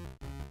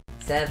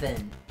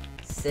 7,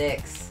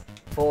 6,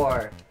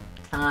 4,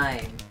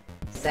 time,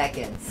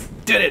 seconds.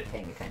 Did it!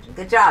 Paying attention.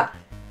 Good job!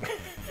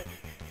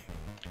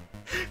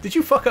 Did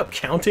you fuck up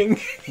counting?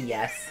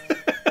 Yes.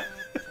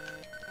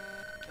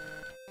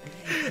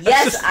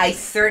 Yes, I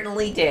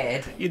certainly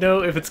did. You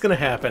know, if it's gonna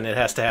happen, it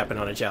has to happen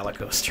on a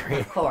Jaleco stream.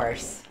 Of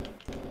course.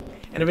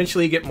 And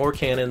eventually you get more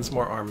cannons,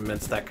 more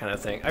armaments, that kind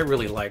of thing. I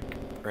really like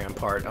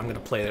Rampart. I'm gonna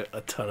play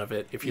a ton of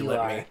it if you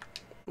let me.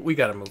 But we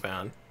gotta move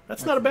on.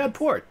 That's not a bad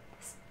port.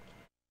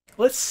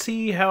 Let's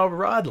see how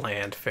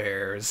Rodland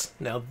fares.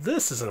 Now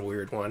this is a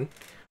weird one.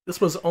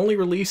 This was only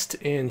released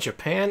in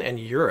Japan and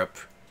Europe,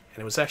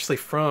 and it was actually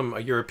from a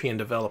European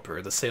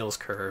developer, the Sales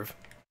Curve.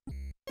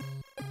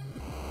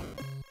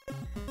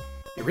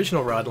 The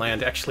original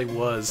Rodland actually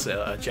was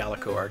a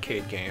Jaleco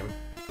arcade game.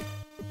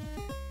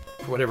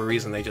 For whatever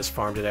reason, they just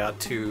farmed it out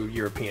to a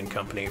European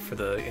company for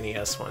the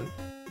NES one.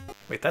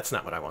 Wait, that's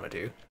not what I want to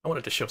do. I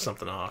wanted to show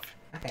something off.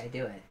 Okay,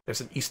 do it.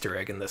 There's an Easter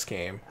egg in this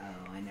game.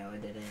 Oh, I know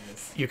what it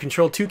is. You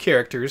control 2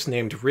 characters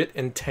named Rit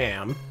and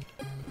Tam.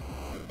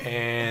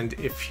 And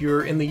if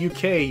you're in the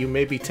UK, you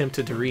may be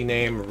tempted to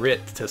rename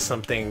Rit to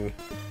something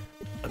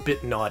a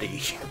bit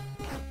naughty.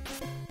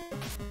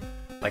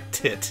 Like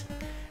Tit.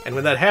 And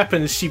when that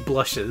happens, she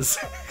blushes.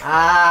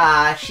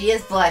 Ah, she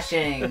is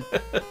blushing.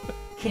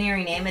 Can you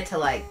rename it to,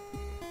 like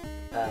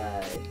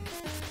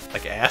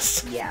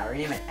ass? Yeah,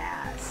 rename it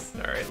ass.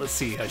 Alright, let's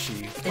see how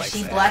she Does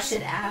she blush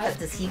it ass?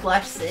 Does he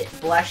blush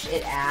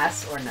it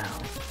ass, or no?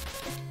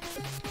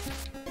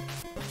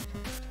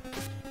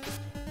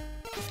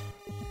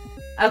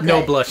 Okay.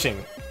 No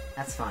blushing.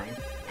 That's fine.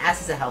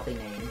 Ass is a healthy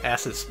name.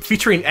 Ass is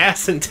featuring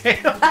Ass and Tam.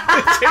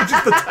 It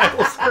changes the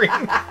title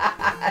screen.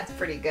 That's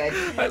pretty good.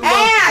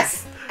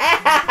 Ass!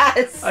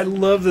 Ass! I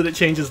love that it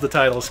changes the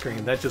title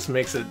screen. That just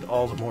makes it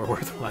all the more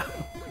worthwhile.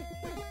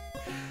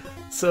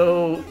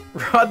 So,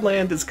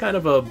 Rodland is kind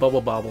of a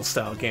Bubble Bobble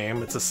style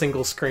game. It's a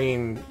single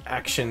screen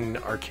action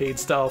arcade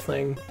style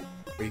thing,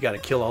 where you gotta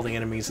kill all the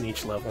enemies in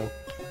each level.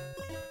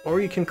 Or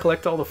you can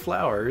collect all the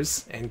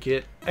flowers and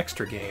get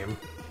extra game.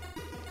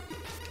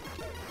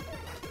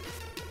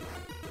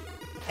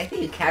 I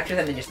think you capture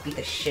them and just beat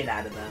the shit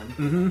out of them.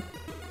 Mm-hmm.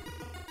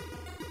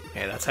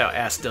 Yeah, that's how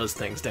Ass does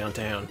things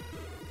downtown.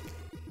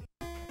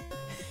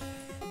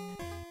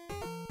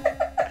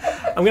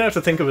 I'm gonna have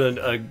to think of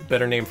a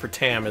better name for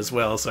Tam as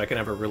well, so I can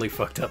have a really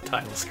fucked up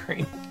title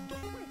screen.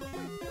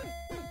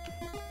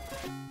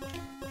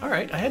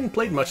 Alright, I hadn't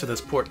played much of this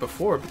port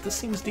before, but this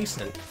seems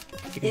decent.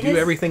 You can do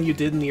everything you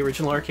did in the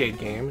original arcade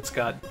game. It's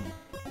got...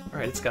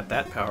 Alright, it's got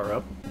that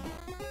power-up.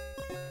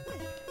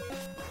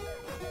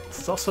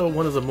 It's also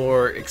one of the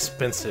more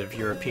expensive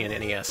European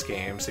NES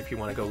games, if you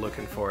want to go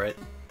looking for it.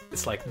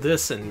 It's like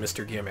this and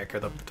Mr. Gimmick are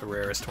the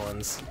rarest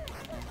ones.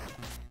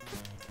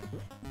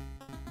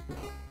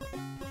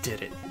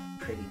 Did it.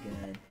 Pretty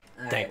good.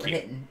 Thank you.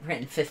 We're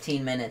hitting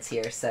 15 minutes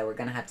here, so we're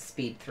gonna have to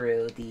speed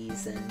through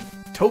these and...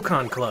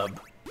 Toukon Club.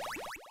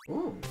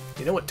 Ooh.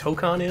 You know what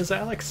Toukon is,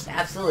 Alex?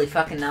 Absolutely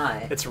fucking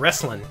not. It's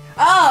wrestling.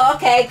 Oh,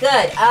 okay,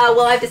 good.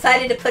 Well, I've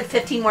decided to put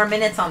 15 more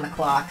minutes on the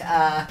clock.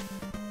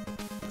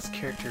 This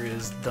character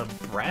is the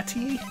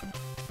Bratty?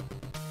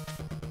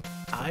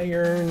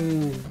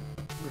 Iron...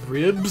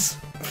 Ribs?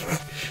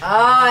 Oh,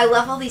 I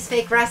love all these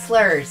fake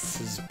wrestlers.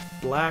 This is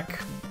Black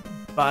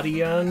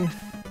Badian.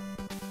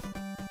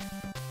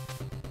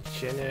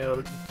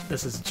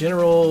 This is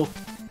General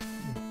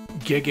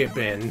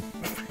Gegeben.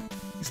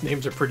 These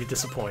names are pretty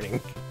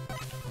disappointing.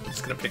 I'm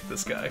just gonna pick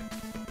this guy.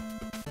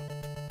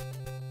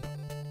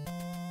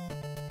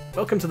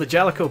 Welcome to the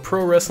Jaleco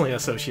Pro Wrestling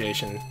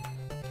Association.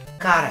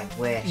 God, I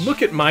wish.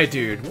 Look at my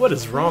dude. What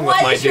is wrong with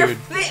my dude?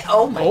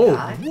 Oh my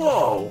god.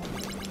 Whoa!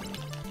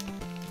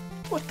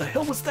 What the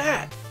hell was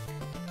that?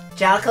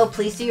 Jaleco,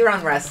 please do your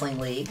own wrestling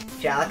league.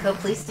 Jaleco,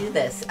 please do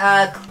this.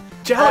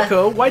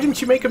 Jaleco, why didn't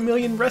you make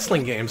 1,000,000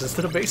 wrestling games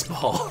instead of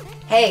baseball?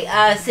 Hey,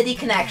 City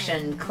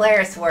Connection,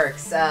 Claris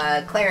Works,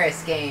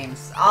 Claris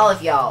Games, all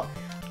of y'all.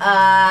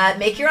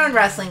 Make your own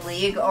wrestling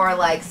league, or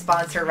like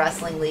sponsor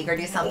wrestling league, or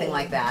do something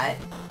like that.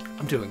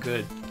 I'm doing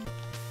good.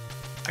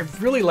 I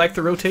really like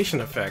the rotation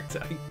effect.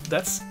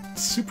 That's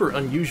super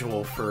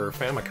unusual for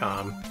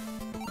Famicom.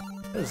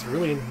 That is a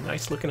really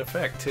nice looking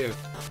effect too.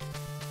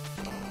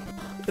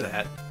 Look at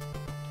that.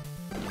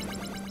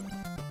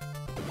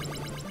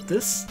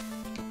 This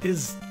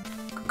is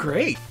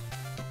great.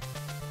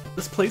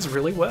 This plays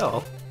really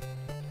well.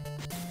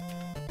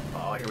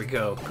 Oh, here we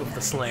go. Go for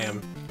the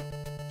slam.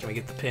 Can we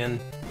get the pin?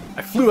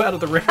 I flew out of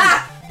the ring.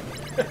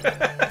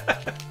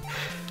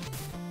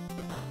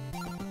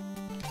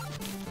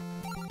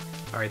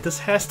 Alright, this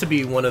has to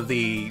be one of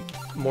the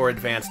more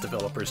advanced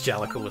developers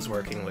Jaleco was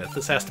working with.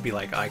 This has to be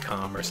like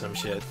ICOM or some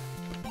shit.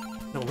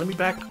 No, let me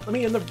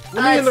in the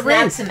ring.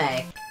 Natsume.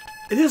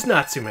 It is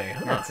Natsume,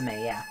 huh? Natsume,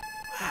 yeah.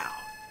 Wow.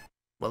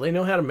 Well, they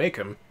know how to make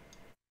them.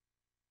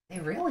 They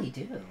really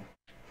do.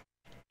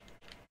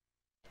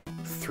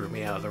 Threw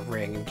me out of the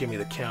ring and give me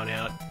the count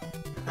out.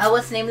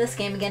 What's the name of this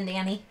game again,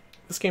 Danny?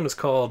 This game is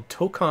called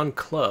Toukon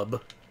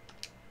Club.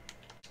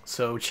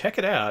 So check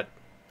it out.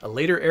 A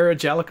later era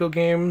Jaleco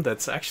game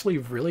that's actually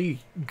really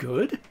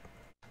good?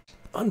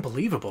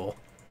 Unbelievable.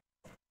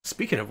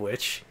 Speaking of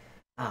which...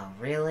 Oh,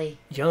 really?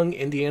 Young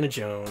Indiana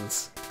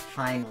Jones.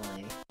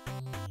 Finally.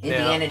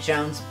 Indiana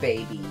Jones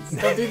babies.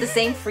 They'll do the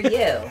same for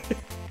you.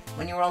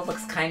 When your world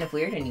looks kind of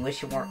weird and you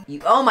wish you weren't...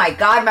 Oh my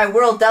god, my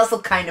world does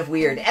look kind of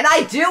weird. And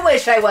I do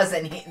wish I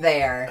wasn't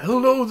there.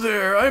 Hello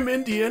there, I'm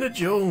Indiana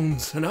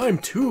Jones, and I'm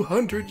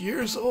 200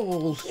 years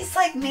old. He's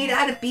like made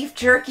out of beef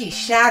jerky.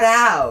 Shout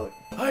out.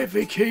 I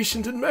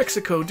vacationed in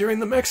Mexico during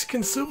the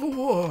Mexican Civil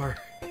War.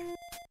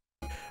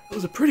 It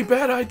was a pretty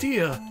bad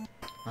idea.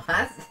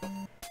 What?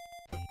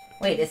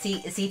 Wait, is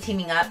he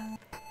teaming up?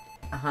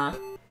 Uh-huh.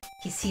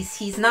 He's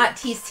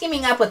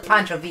teaming up with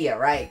Pancho Villa,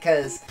 right?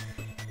 Because...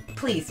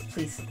 Please,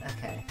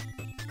 okay.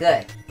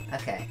 Good,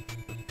 okay.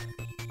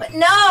 But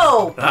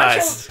no!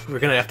 We're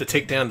gonna have to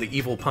take down the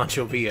evil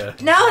Pancho Villa.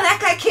 No, that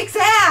guy kicks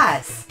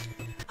ass!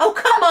 Oh,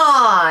 come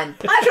on!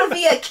 Pancho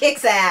Villa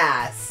kicks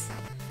ass!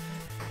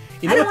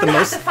 You know I don't what want to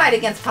have to fight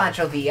against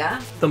Pancho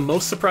Villa. The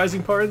most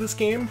surprising part of this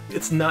game?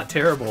 It's not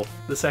terrible.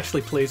 This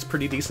actually plays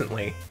pretty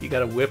decently. You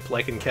got a whip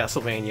like in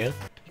Castlevania.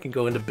 You can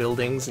go into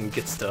buildings and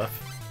get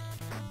stuff.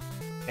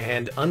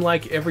 And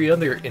unlike every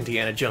other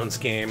Indiana Jones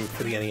game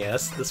for the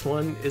NES, this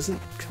one isn't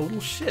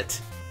total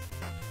shit.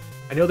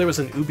 I know there was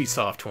an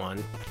Ubisoft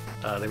one.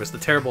 There was the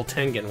terrible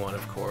Tengen one,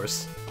 of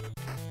course.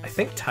 I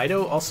think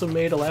Taito also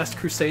made a Last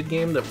Crusade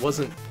game that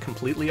wasn't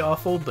completely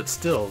awful, but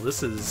still,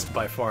 this is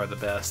by far the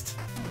best.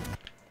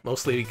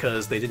 Mostly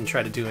because they didn't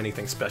try to do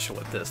anything special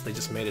with this, they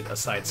just made it a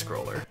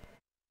side-scroller.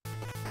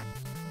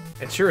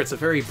 And sure, it's a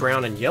very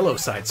brown and yellow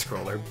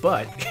side-scroller,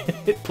 but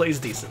it plays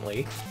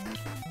decently.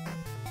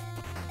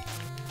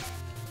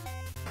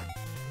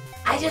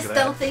 I just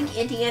don't think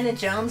Indiana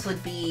Jones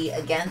would be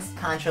against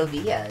Pancho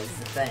Villa is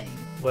the thing.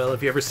 Well,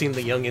 have you ever seen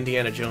the Young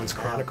Indiana Jones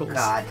Chronicles? Oh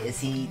God, is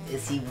he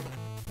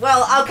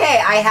Well,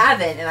 okay, I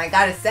haven't, and I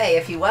gotta say,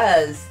 if he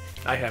was...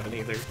 I haven't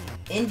either.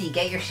 Indy,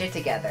 get your shit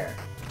together.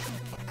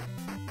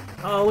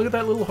 Oh, look at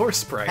that little horse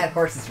sprite. That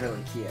horse is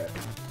really cute.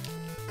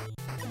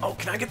 Oh,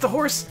 can I get the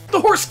horse? The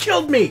horse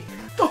killed me!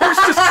 The horse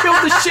just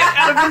killed the shit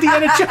out of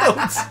Indiana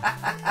Jones!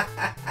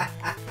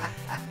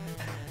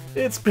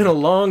 It's been a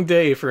long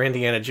day for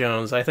Indiana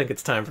Jones. I think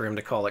it's time for him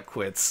to call it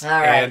quits. All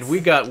right. And we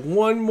got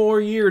one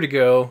more year to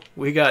go.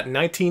 We got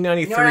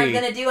 1993. You know what I'm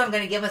going to do? I'm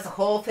going to give us a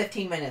whole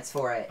 15 minutes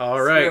for it. All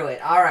right. Screw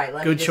it. All right.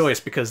 Good choice,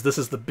 because this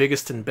is the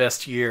biggest and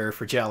best year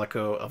for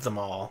Jaleco of them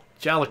all.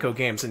 Jaleco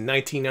games in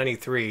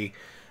 1993,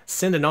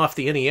 sending off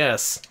the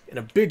NES in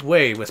a big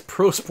way with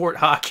Pro Sport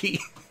Hockey.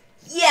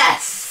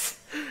 Yes!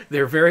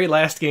 Their very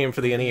last game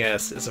for the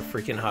NES is a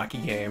freaking hockey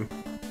game.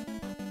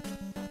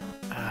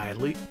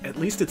 At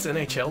least it's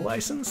NHL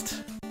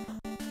licensed.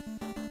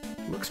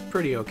 Looks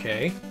pretty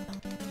okay.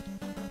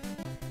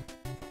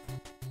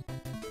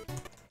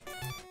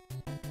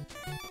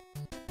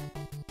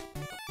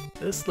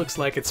 This looks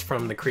like it's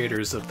from the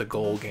creators of the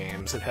Goal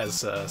games. It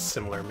has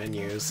similar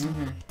menus.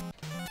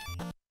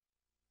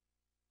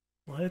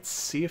 Let's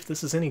see if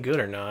this is any good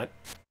or not.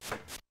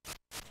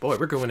 Boy,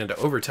 we're going into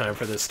overtime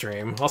for this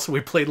stream. Also,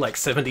 we played like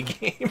 70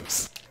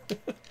 games.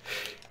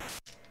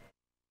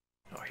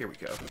 Oh, here we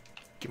go.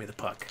 Give me the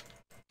puck.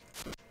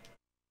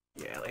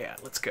 Yeah,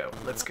 let's go,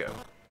 let's go.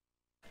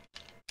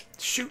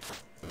 Shoot!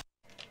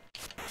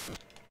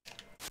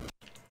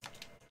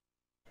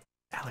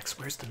 Alex,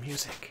 where's the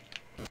music?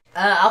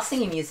 I'll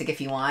sing you music if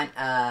you want.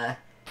 Dun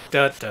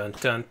dun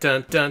dun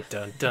dun dun dun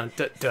dun dun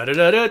dun dun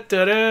dun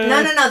dun.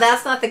 No,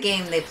 that's not the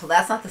game they play.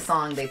 That's not the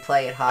song they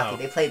play at hockey. Oh.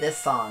 They play this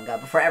song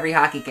before every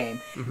hockey game.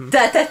 Mm-hmm.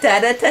 Da da da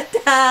da da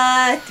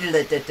da da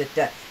da da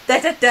da.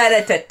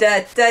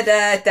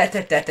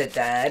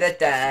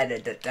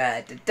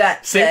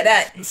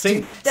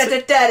 Sing.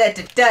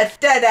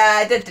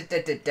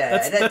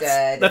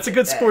 That's a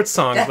good sports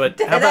song, but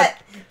how about...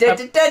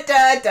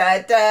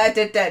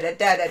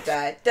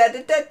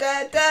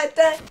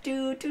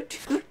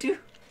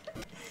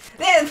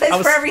 Man, it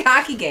plays for every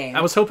hockey game.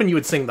 I was hoping you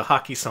would sing the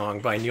hockey song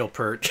by Neil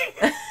Peart.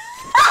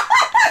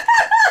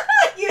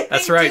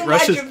 That's right,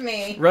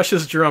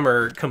 Russia's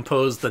drummer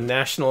composed the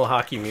national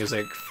hockey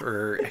music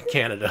for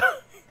Canada.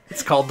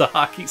 It's called the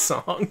hockey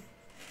song.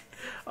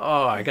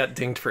 Oh, I got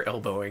dinged for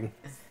elbowing.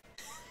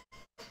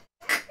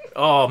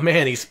 Oh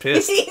man, he's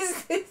pissed.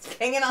 He's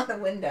hanging on the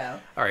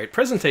window. Alright,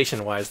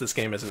 presentation-wise, this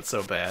game isn't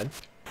so bad.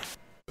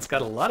 It's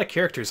got a lot of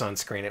characters on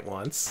screen at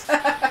once.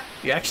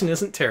 The action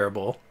isn't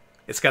terrible.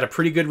 It's got a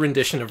pretty good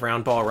rendition of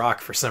Round Ball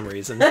Rock for some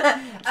reason.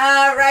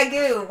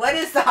 Ragu, what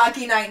is the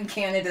Hockey Night in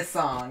Canada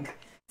song?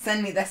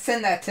 Send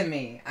that to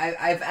me.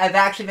 I've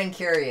actually been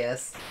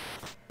curious.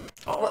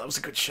 Oh, that was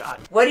a good shot.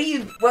 What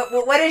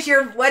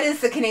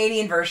is the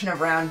Canadian version of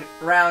Round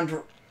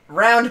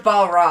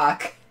Ball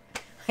Rock?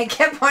 I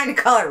kept wanting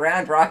to call it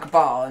Round Rock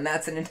Ball, and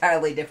that's an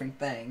entirely different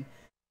thing.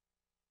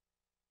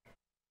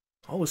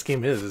 All this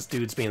game is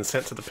dudes being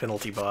sent to the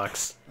penalty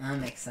box. That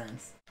makes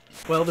sense.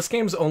 Well, this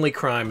game's only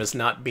crime is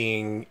not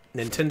being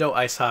Nintendo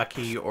Ice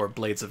Hockey or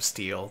Blades of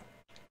Steel.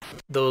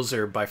 Those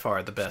are by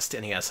far the best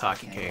NES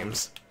hockey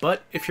games.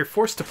 But if you're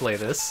forced to play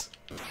this,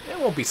 it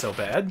won't be so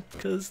bad,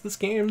 because this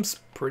game's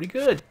pretty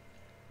good.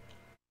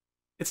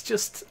 It's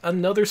just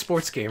another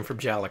sports game from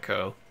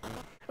Jaleco.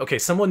 Okay,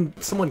 someone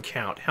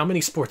count. How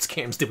many sports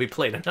games did we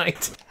play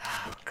tonight?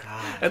 Oh,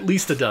 God. At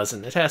least a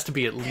dozen. It has to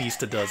be at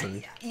least a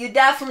dozen. You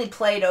definitely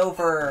played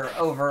over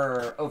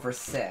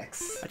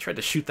 6. I tried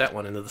to shoot that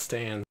one into the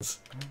stands.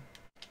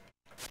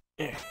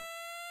 Yeah.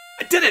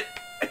 I did it!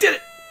 I did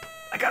it!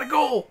 I got a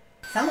goal!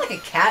 Sound like a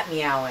cat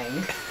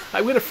meowing.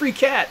 I win a free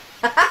cat!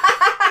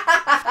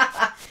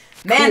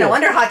 Man, Cool. no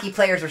wonder hockey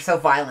players are so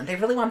violent. They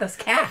really want those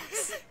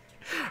cats.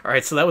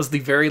 Alright, so that was the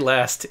very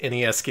last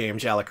NES game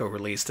Jaleco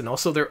released, and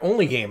also their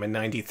only game in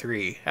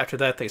 '93. After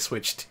that, they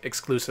switched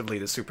exclusively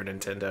to Super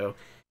Nintendo,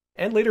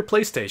 and later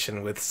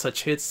PlayStation, with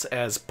such hits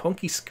as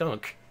Punky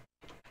Skunk.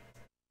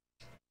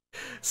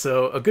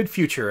 So, a good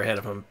future ahead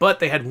of them, but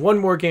they had one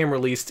more game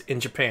released in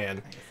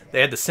Japan.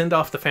 They had to send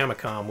off the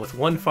Famicom with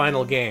one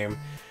final game,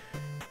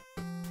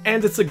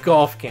 and it's a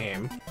golf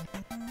game.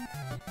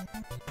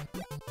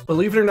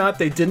 Believe it or not,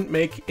 they didn't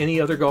make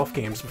any other golf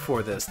games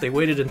before this. They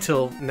waited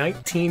until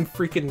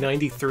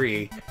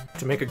 1993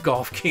 to make a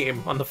golf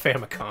game on the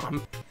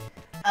Famicom.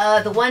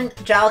 The one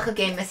Jaleco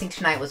game missing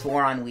tonight was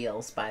War on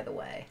Wheels, by the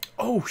way.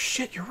 Oh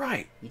shit, you're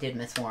right. You did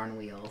miss War on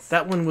Wheels.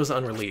 That one was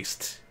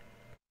unreleased.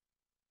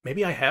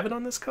 Maybe I have it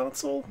on this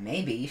console?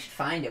 Maybe. You should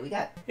find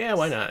it. Yeah,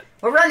 why not?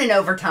 We're running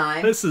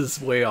overtime. This is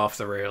way off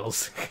the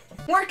rails.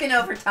 Working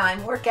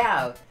overtime. Work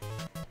out.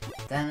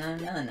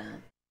 Da-na-na-na.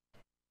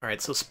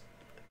 Alright, so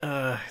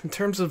in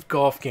terms of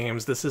golf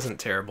games, this isn't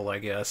terrible, I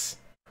guess.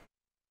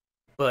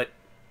 But,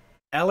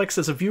 Alex,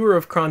 as a viewer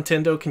of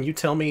Crontendo, can you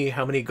tell me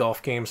how many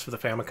golf games for the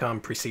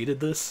Famicom preceded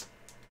this?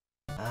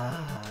 A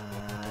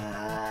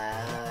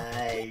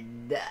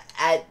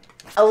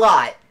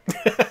lot.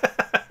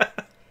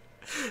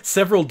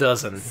 Several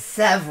dozen.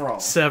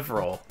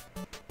 Several.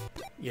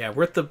 Yeah,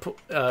 we're at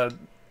the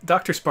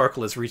Dr.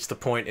 Sparkle has reached the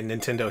point in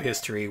Nintendo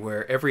history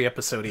where every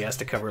episode he has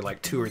to cover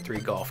like 2 or 3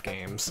 golf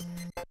games.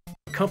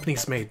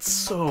 Companies made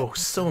so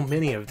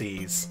many of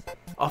these.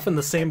 Often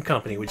the same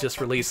company would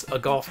just release a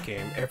golf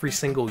game every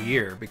single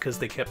year because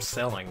they kept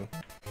selling.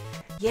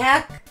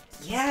 Yeah,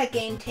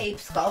 game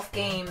tapes, golf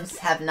games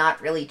have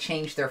not really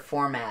changed their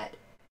format.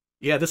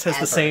 Yeah, this has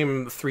ever. the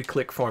same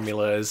 3-click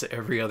formula as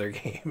every other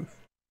game.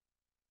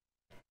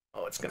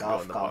 Oh, it's gonna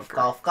go in the bunker.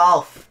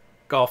 Golf.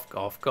 Golf.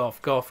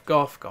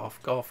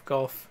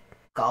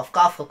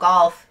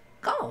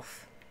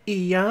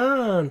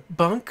 Eon,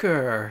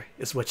 bunker,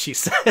 is what she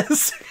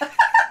says.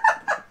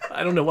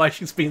 I don't know why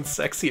she's being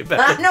sexy about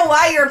it. I don't know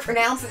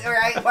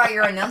why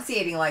you're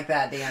enunciating like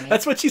that, Danny.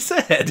 That's what she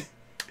said.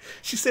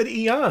 She said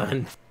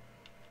Eon.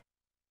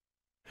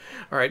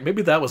 Alright,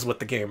 maybe that was what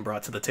the game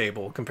brought to the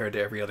table compared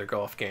to every other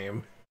golf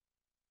game.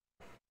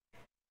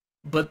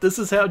 But this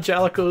is how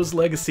Jaleco's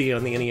legacy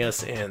on the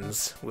NES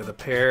ends, with a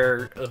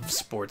pair of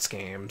sports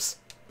games.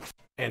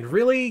 And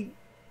really,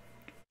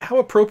 how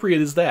appropriate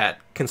is that,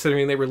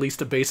 considering they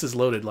released a Bases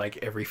Loaded like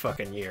every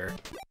fucking year?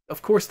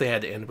 Of course they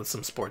had to end with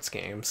some sports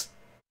games.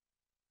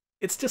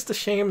 It's just a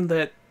shame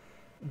that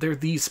they're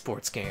these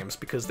sports games,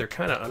 because they're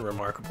kind of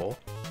unremarkable.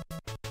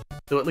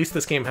 Though at least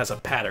this game has a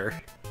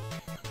patter.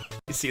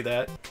 You see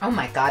that? Oh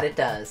my god, it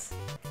does.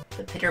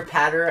 The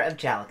pitter-patter of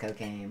Jaleco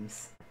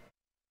games.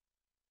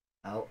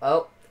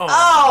 Oh,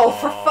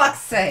 for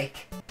fuck's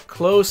sake!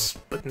 Close,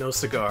 but no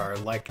cigar,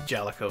 like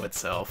Jaleco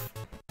itself.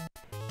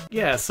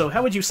 Yeah, so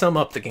how would you sum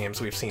up the games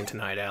we've seen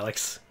tonight,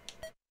 Alex?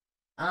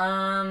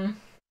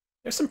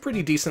 There's some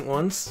pretty decent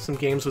ones, some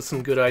games with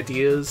some good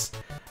ideas,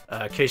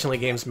 occasionally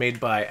games made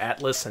by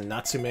Atlas and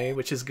Natsume,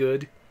 which is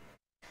good.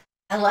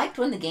 I liked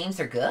when the games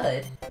are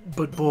good.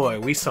 But boy,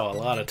 we saw a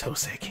lot of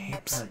TOSE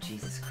games. Oh,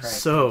 Jesus Christ.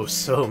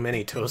 So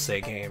many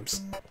TOSE games.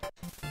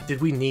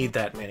 Did we need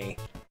that many?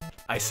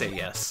 I say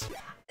yes.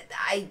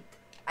 I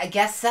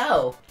guess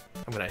so.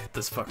 I'm gonna hit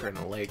this fucker in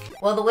the lake.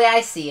 Well, the way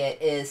I see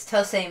it is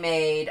TOSE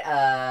made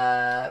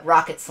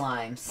Rocket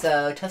Slime,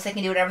 so TOSE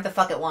can do whatever the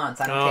fuck it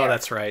wants. I don't care. Oh,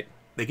 that's right.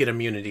 They get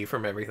immunity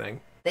from everything.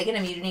 They get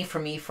immunity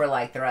from me for,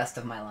 like, the rest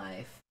of my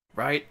life.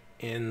 Right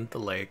in the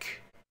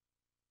lake.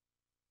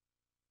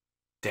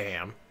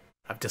 Damn.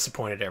 I've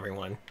disappointed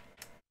everyone.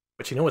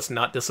 But you know what's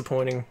not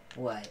disappointing?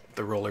 What?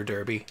 The roller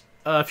derby.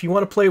 If you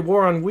want to play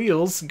War on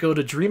Wheels, go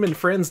to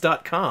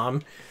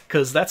dreaminfriends.com,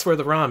 because that's where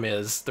the ROM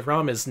is. The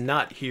ROM is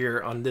not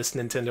here on this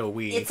Nintendo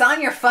Wii. It's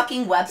on your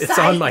fucking website? It's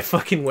on my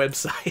fucking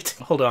website.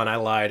 Hold on, I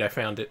lied. I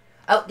found it.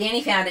 Oh,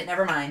 Danny found it.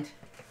 Never mind.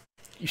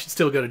 You should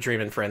still go to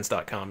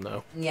dreaminfriends.com,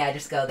 though. Yeah,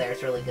 just go there.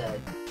 It's really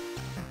good.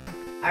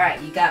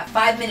 Alright, you got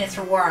 5 minutes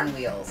for War on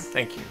Wheels.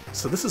 Thank you.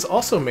 So this is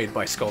also made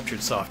by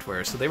Sculptured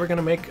Software, so they were going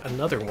to make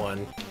another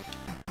one.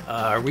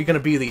 Are we going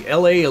to be the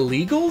LA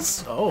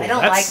Illegals? Oh, I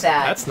don't like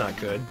that. That's not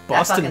good. That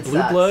Boston Blue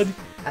sucks. Blood,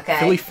 Okay.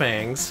 Philly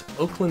Fangs,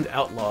 Oakland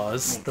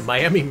Outlaws, the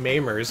Miami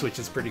Maimers, which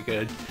is pretty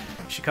good,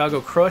 Chicago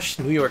Crush,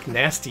 New York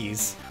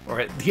Nasties,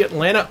 or the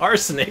Atlanta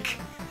Arsenic.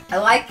 I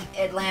like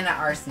Atlanta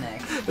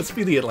Arsenic. Let's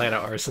be the Atlanta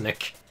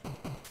Arsenic.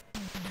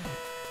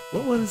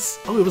 What was...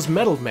 Oh, it was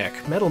Metal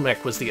Mech. Metal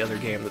Mech was the other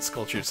game that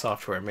Sculptured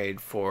Software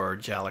made for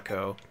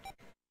Jaleco.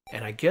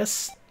 And I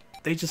guess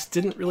they just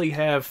didn't really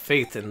have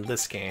faith in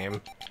this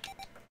game.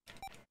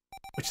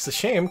 Which is a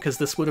shame, because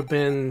this would have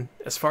been,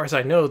 as far as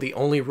I know, the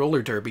only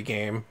roller derby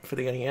game for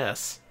the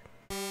NES.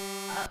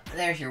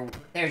 There's your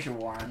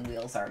War on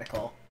Wheels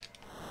article.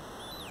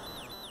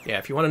 Yeah,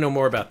 if you want to know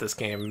more about this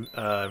game,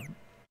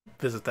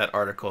 visit that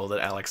article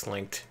that Alex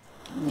linked.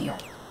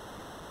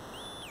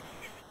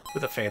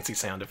 With a fancy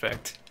sound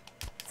effect.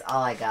 That's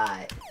all I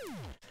got.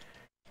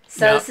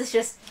 So Now, this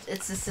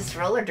is just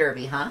roller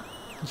derby, huh?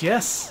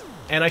 Yes,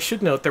 and I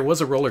should note there was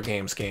a Roller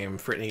Games game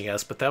for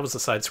NES, but that was a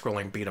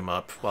side-scrolling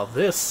beat-em-up, while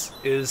this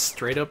is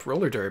straight-up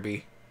roller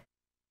derby.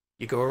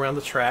 You go around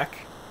the track,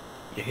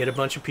 you hit a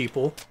bunch of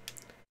people,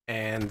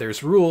 and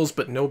there's rules,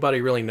 but nobody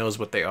really knows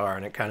what they are,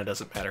 and it kind of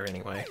doesn't matter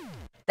anyway.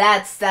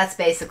 That's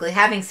basically,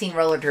 having seen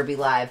roller derby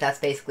live, that's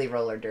basically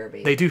roller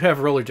derby. They do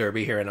have roller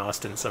derby here in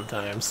Austin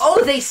sometimes.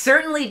 Oh, they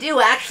certainly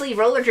do. Actually,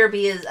 roller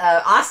derby is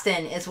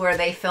Austin is where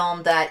they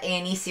filmed that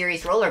A&E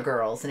series Roller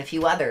Girls and a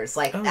few others.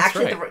 Like, Oh, that's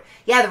actually, right.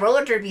 the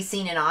roller derby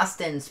scene in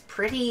Austin's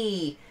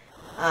pretty.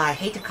 I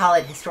hate to call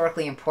it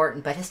historically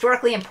important, but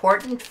historically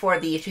important for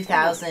the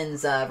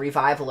 2000s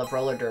revival of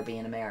roller derby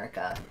in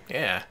America.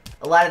 Yeah.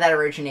 A lot of that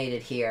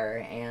originated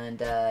here,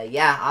 and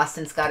yeah,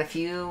 Austin's got a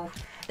few.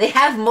 They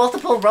have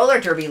multiple roller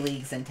derby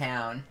leagues in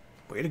town.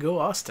 Way to go,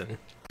 Austin.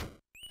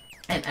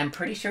 And I'm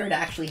pretty sure it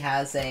actually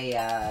has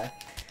a,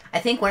 I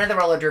think one of the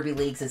roller derby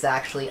leagues is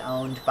actually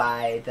owned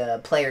by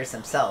the players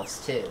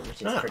themselves, too,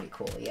 which is pretty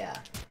cool, yeah.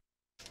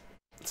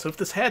 So if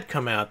this had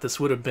come out, this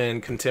would have been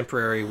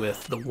contemporary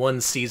with the one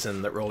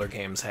season that Roller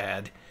Games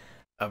had.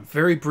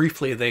 Very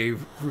briefly, they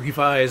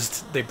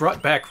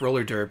brought back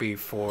roller derby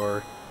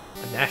for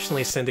a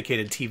nationally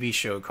syndicated TV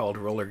show called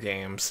Roller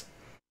Games.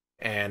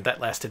 And that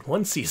lasted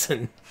one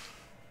season.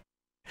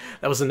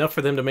 That was enough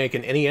for them to make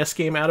an NES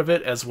game out of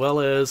it, as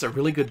well as a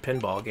really good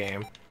pinball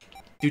game.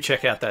 Do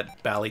check out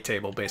that Bally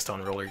table based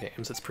on roller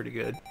games. It's pretty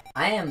good.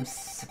 I am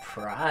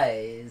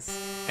surprised.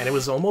 And it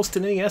was almost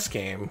an NES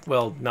game.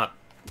 Well, not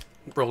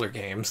roller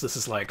games. This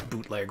is like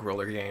bootleg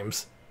roller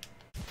games.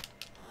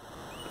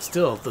 But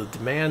still, the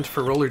demand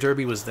for roller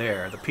derby was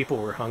there. The people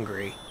were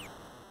hungry.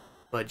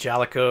 But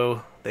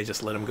Jaleco, they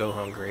just let them go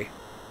hungry.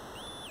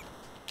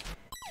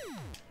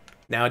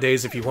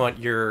 Nowadays, if you want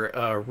your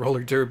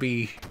roller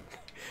derby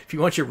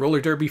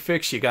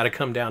fix, you gotta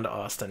come down to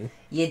Austin.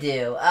 You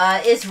do.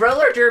 Is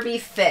roller derby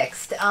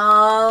fixed?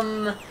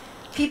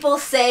 People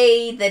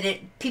say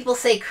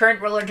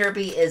current roller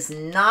derby is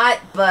not,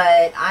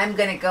 but I'm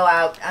gonna go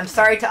out. I'm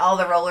sorry to all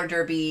the roller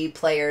derby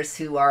players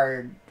who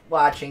are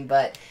watching,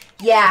 but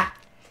yeah,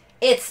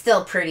 it's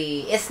still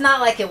pretty. It's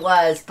not like it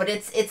was, but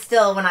it's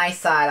still, when I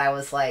saw it, I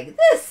was like,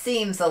 this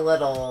seems a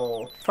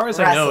little. As far as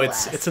I know,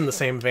 it's in the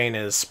same vein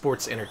as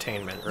sports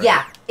entertainment, right?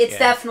 Yeah, it's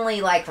definitely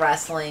like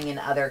wrestling and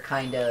other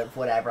kind of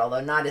whatever,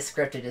 although not as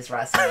scripted as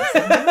wrestling. So,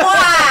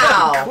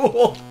 wow!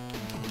 Cool.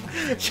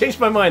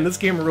 Changed my mind. This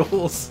game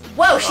rules.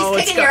 Whoa,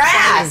 she's kicking your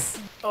ass!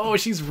 Oh,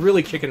 she's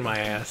really kicking my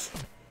ass.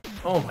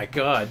 Oh my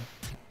god.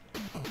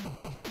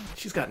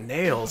 She's got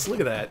nails. Look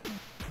at that.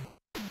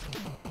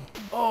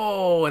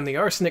 Oh, and the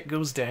arsenic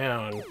goes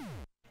down.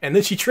 And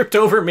then she tripped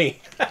over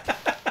me.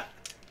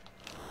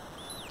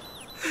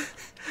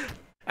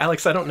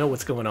 Alex, I don't know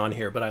what's going on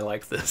here, but I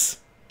like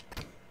this.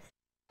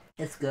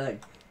 It's good.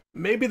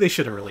 Maybe they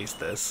should have released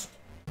this.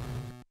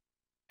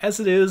 As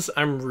it is,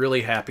 I'm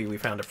really happy we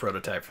found a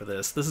prototype for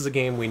this. This is a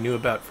game we knew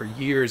about for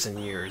years and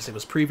years. It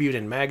was previewed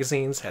in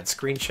magazines, had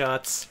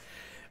screenshots.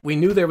 We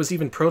knew there was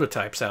even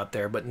prototypes out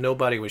there, but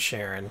nobody was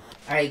sharing.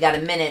 Alright, you got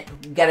a minute.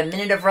 You got a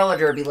minute of roller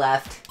derby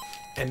left.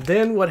 And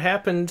then what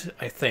happened,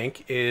 I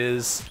think,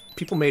 is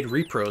people made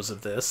repros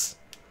of this.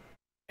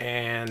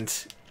 And,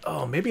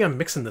 oh, maybe I'm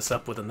mixing this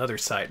up with another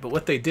site. But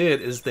what they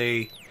did is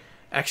they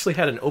actually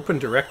had an open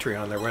directory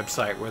on their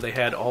website where they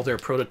had all their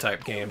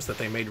prototype games that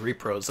they made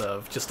repros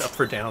of just up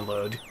for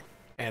download.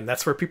 And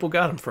that's where people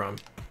got them from.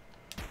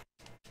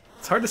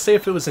 It's hard to say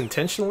if it was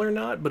intentional or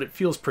not, but it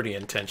feels pretty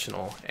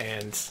intentional.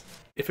 And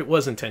if it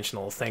was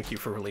intentional, thank you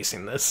for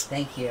releasing this.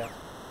 Thank you.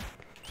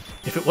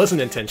 If it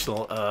wasn't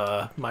intentional,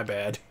 my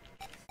bad.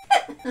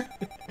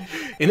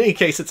 In any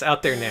case, it's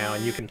out there now,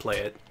 and you can play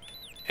it.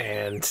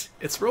 And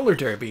it's roller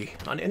derby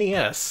on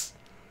NES.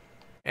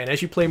 And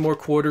as you play more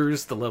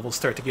quarters, the levels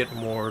start to get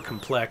more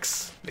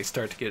complex. They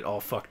start to get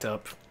all fucked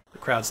up. The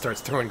crowd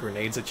starts throwing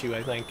grenades at you,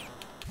 I think.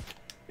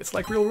 It's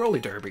like real roller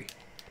derby.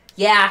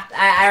 Yeah,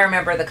 I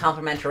remember the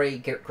complimentary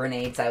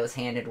grenades I was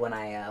handed when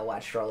I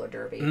watched roller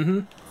derby. Mm-hmm.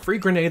 Free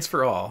grenades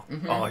for all.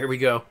 Mm-hmm. Oh, here we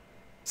go.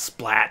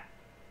 Splat.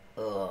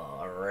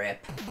 Oh,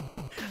 rip.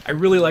 I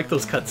really like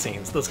those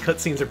cutscenes. Those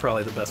cutscenes are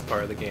probably the best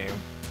part of the game.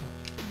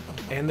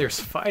 And there's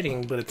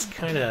fighting, but it's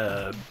kind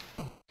of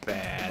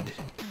bad.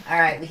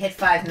 Alright, we hit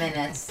 5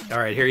 minutes.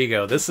 Alright, here you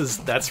go.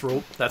 That's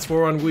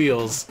War on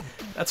Wheels,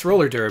 that's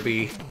roller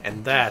derby,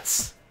 and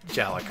that's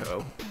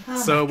Jaleco.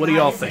 Oh so what do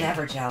y'all think?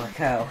 Never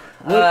Jaleco.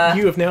 Well,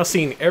 you have now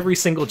seen every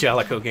single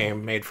Jaleco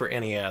game made for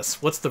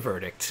NES. What's the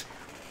verdict?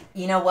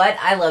 You know what?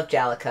 I love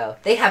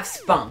Jaleco. They have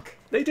spunk.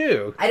 They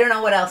do. I don't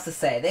know what else to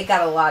say. They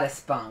got a lot of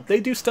spunk. They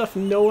do stuff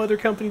no other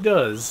company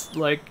does.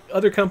 Like,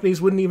 other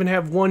companies wouldn't even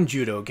have one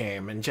judo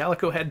game, and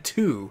Jaleco had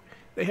 2.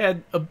 They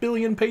had a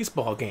billion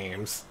baseball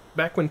games.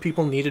 Back when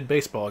people needed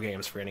baseball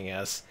games for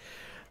NES.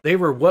 They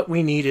were what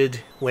we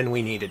needed when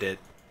we needed it.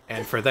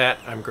 And for that,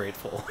 I'm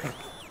grateful.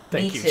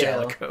 Thank you,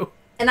 Jaleco.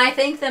 And I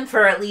thank them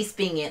for at least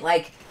being it.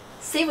 Like,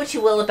 say what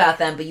you will about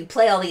them, but you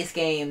play all these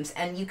games,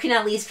 and you can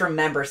at least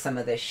remember some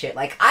of this shit.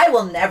 Like, I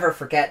will never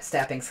forget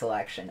Stepping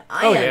Selection.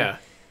 Yeah.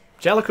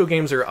 Jaleco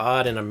games are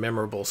odd in a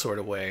memorable sort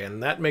of way,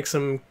 and that makes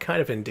them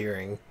kind of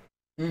endearing.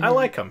 Mm-hmm. I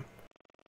like them.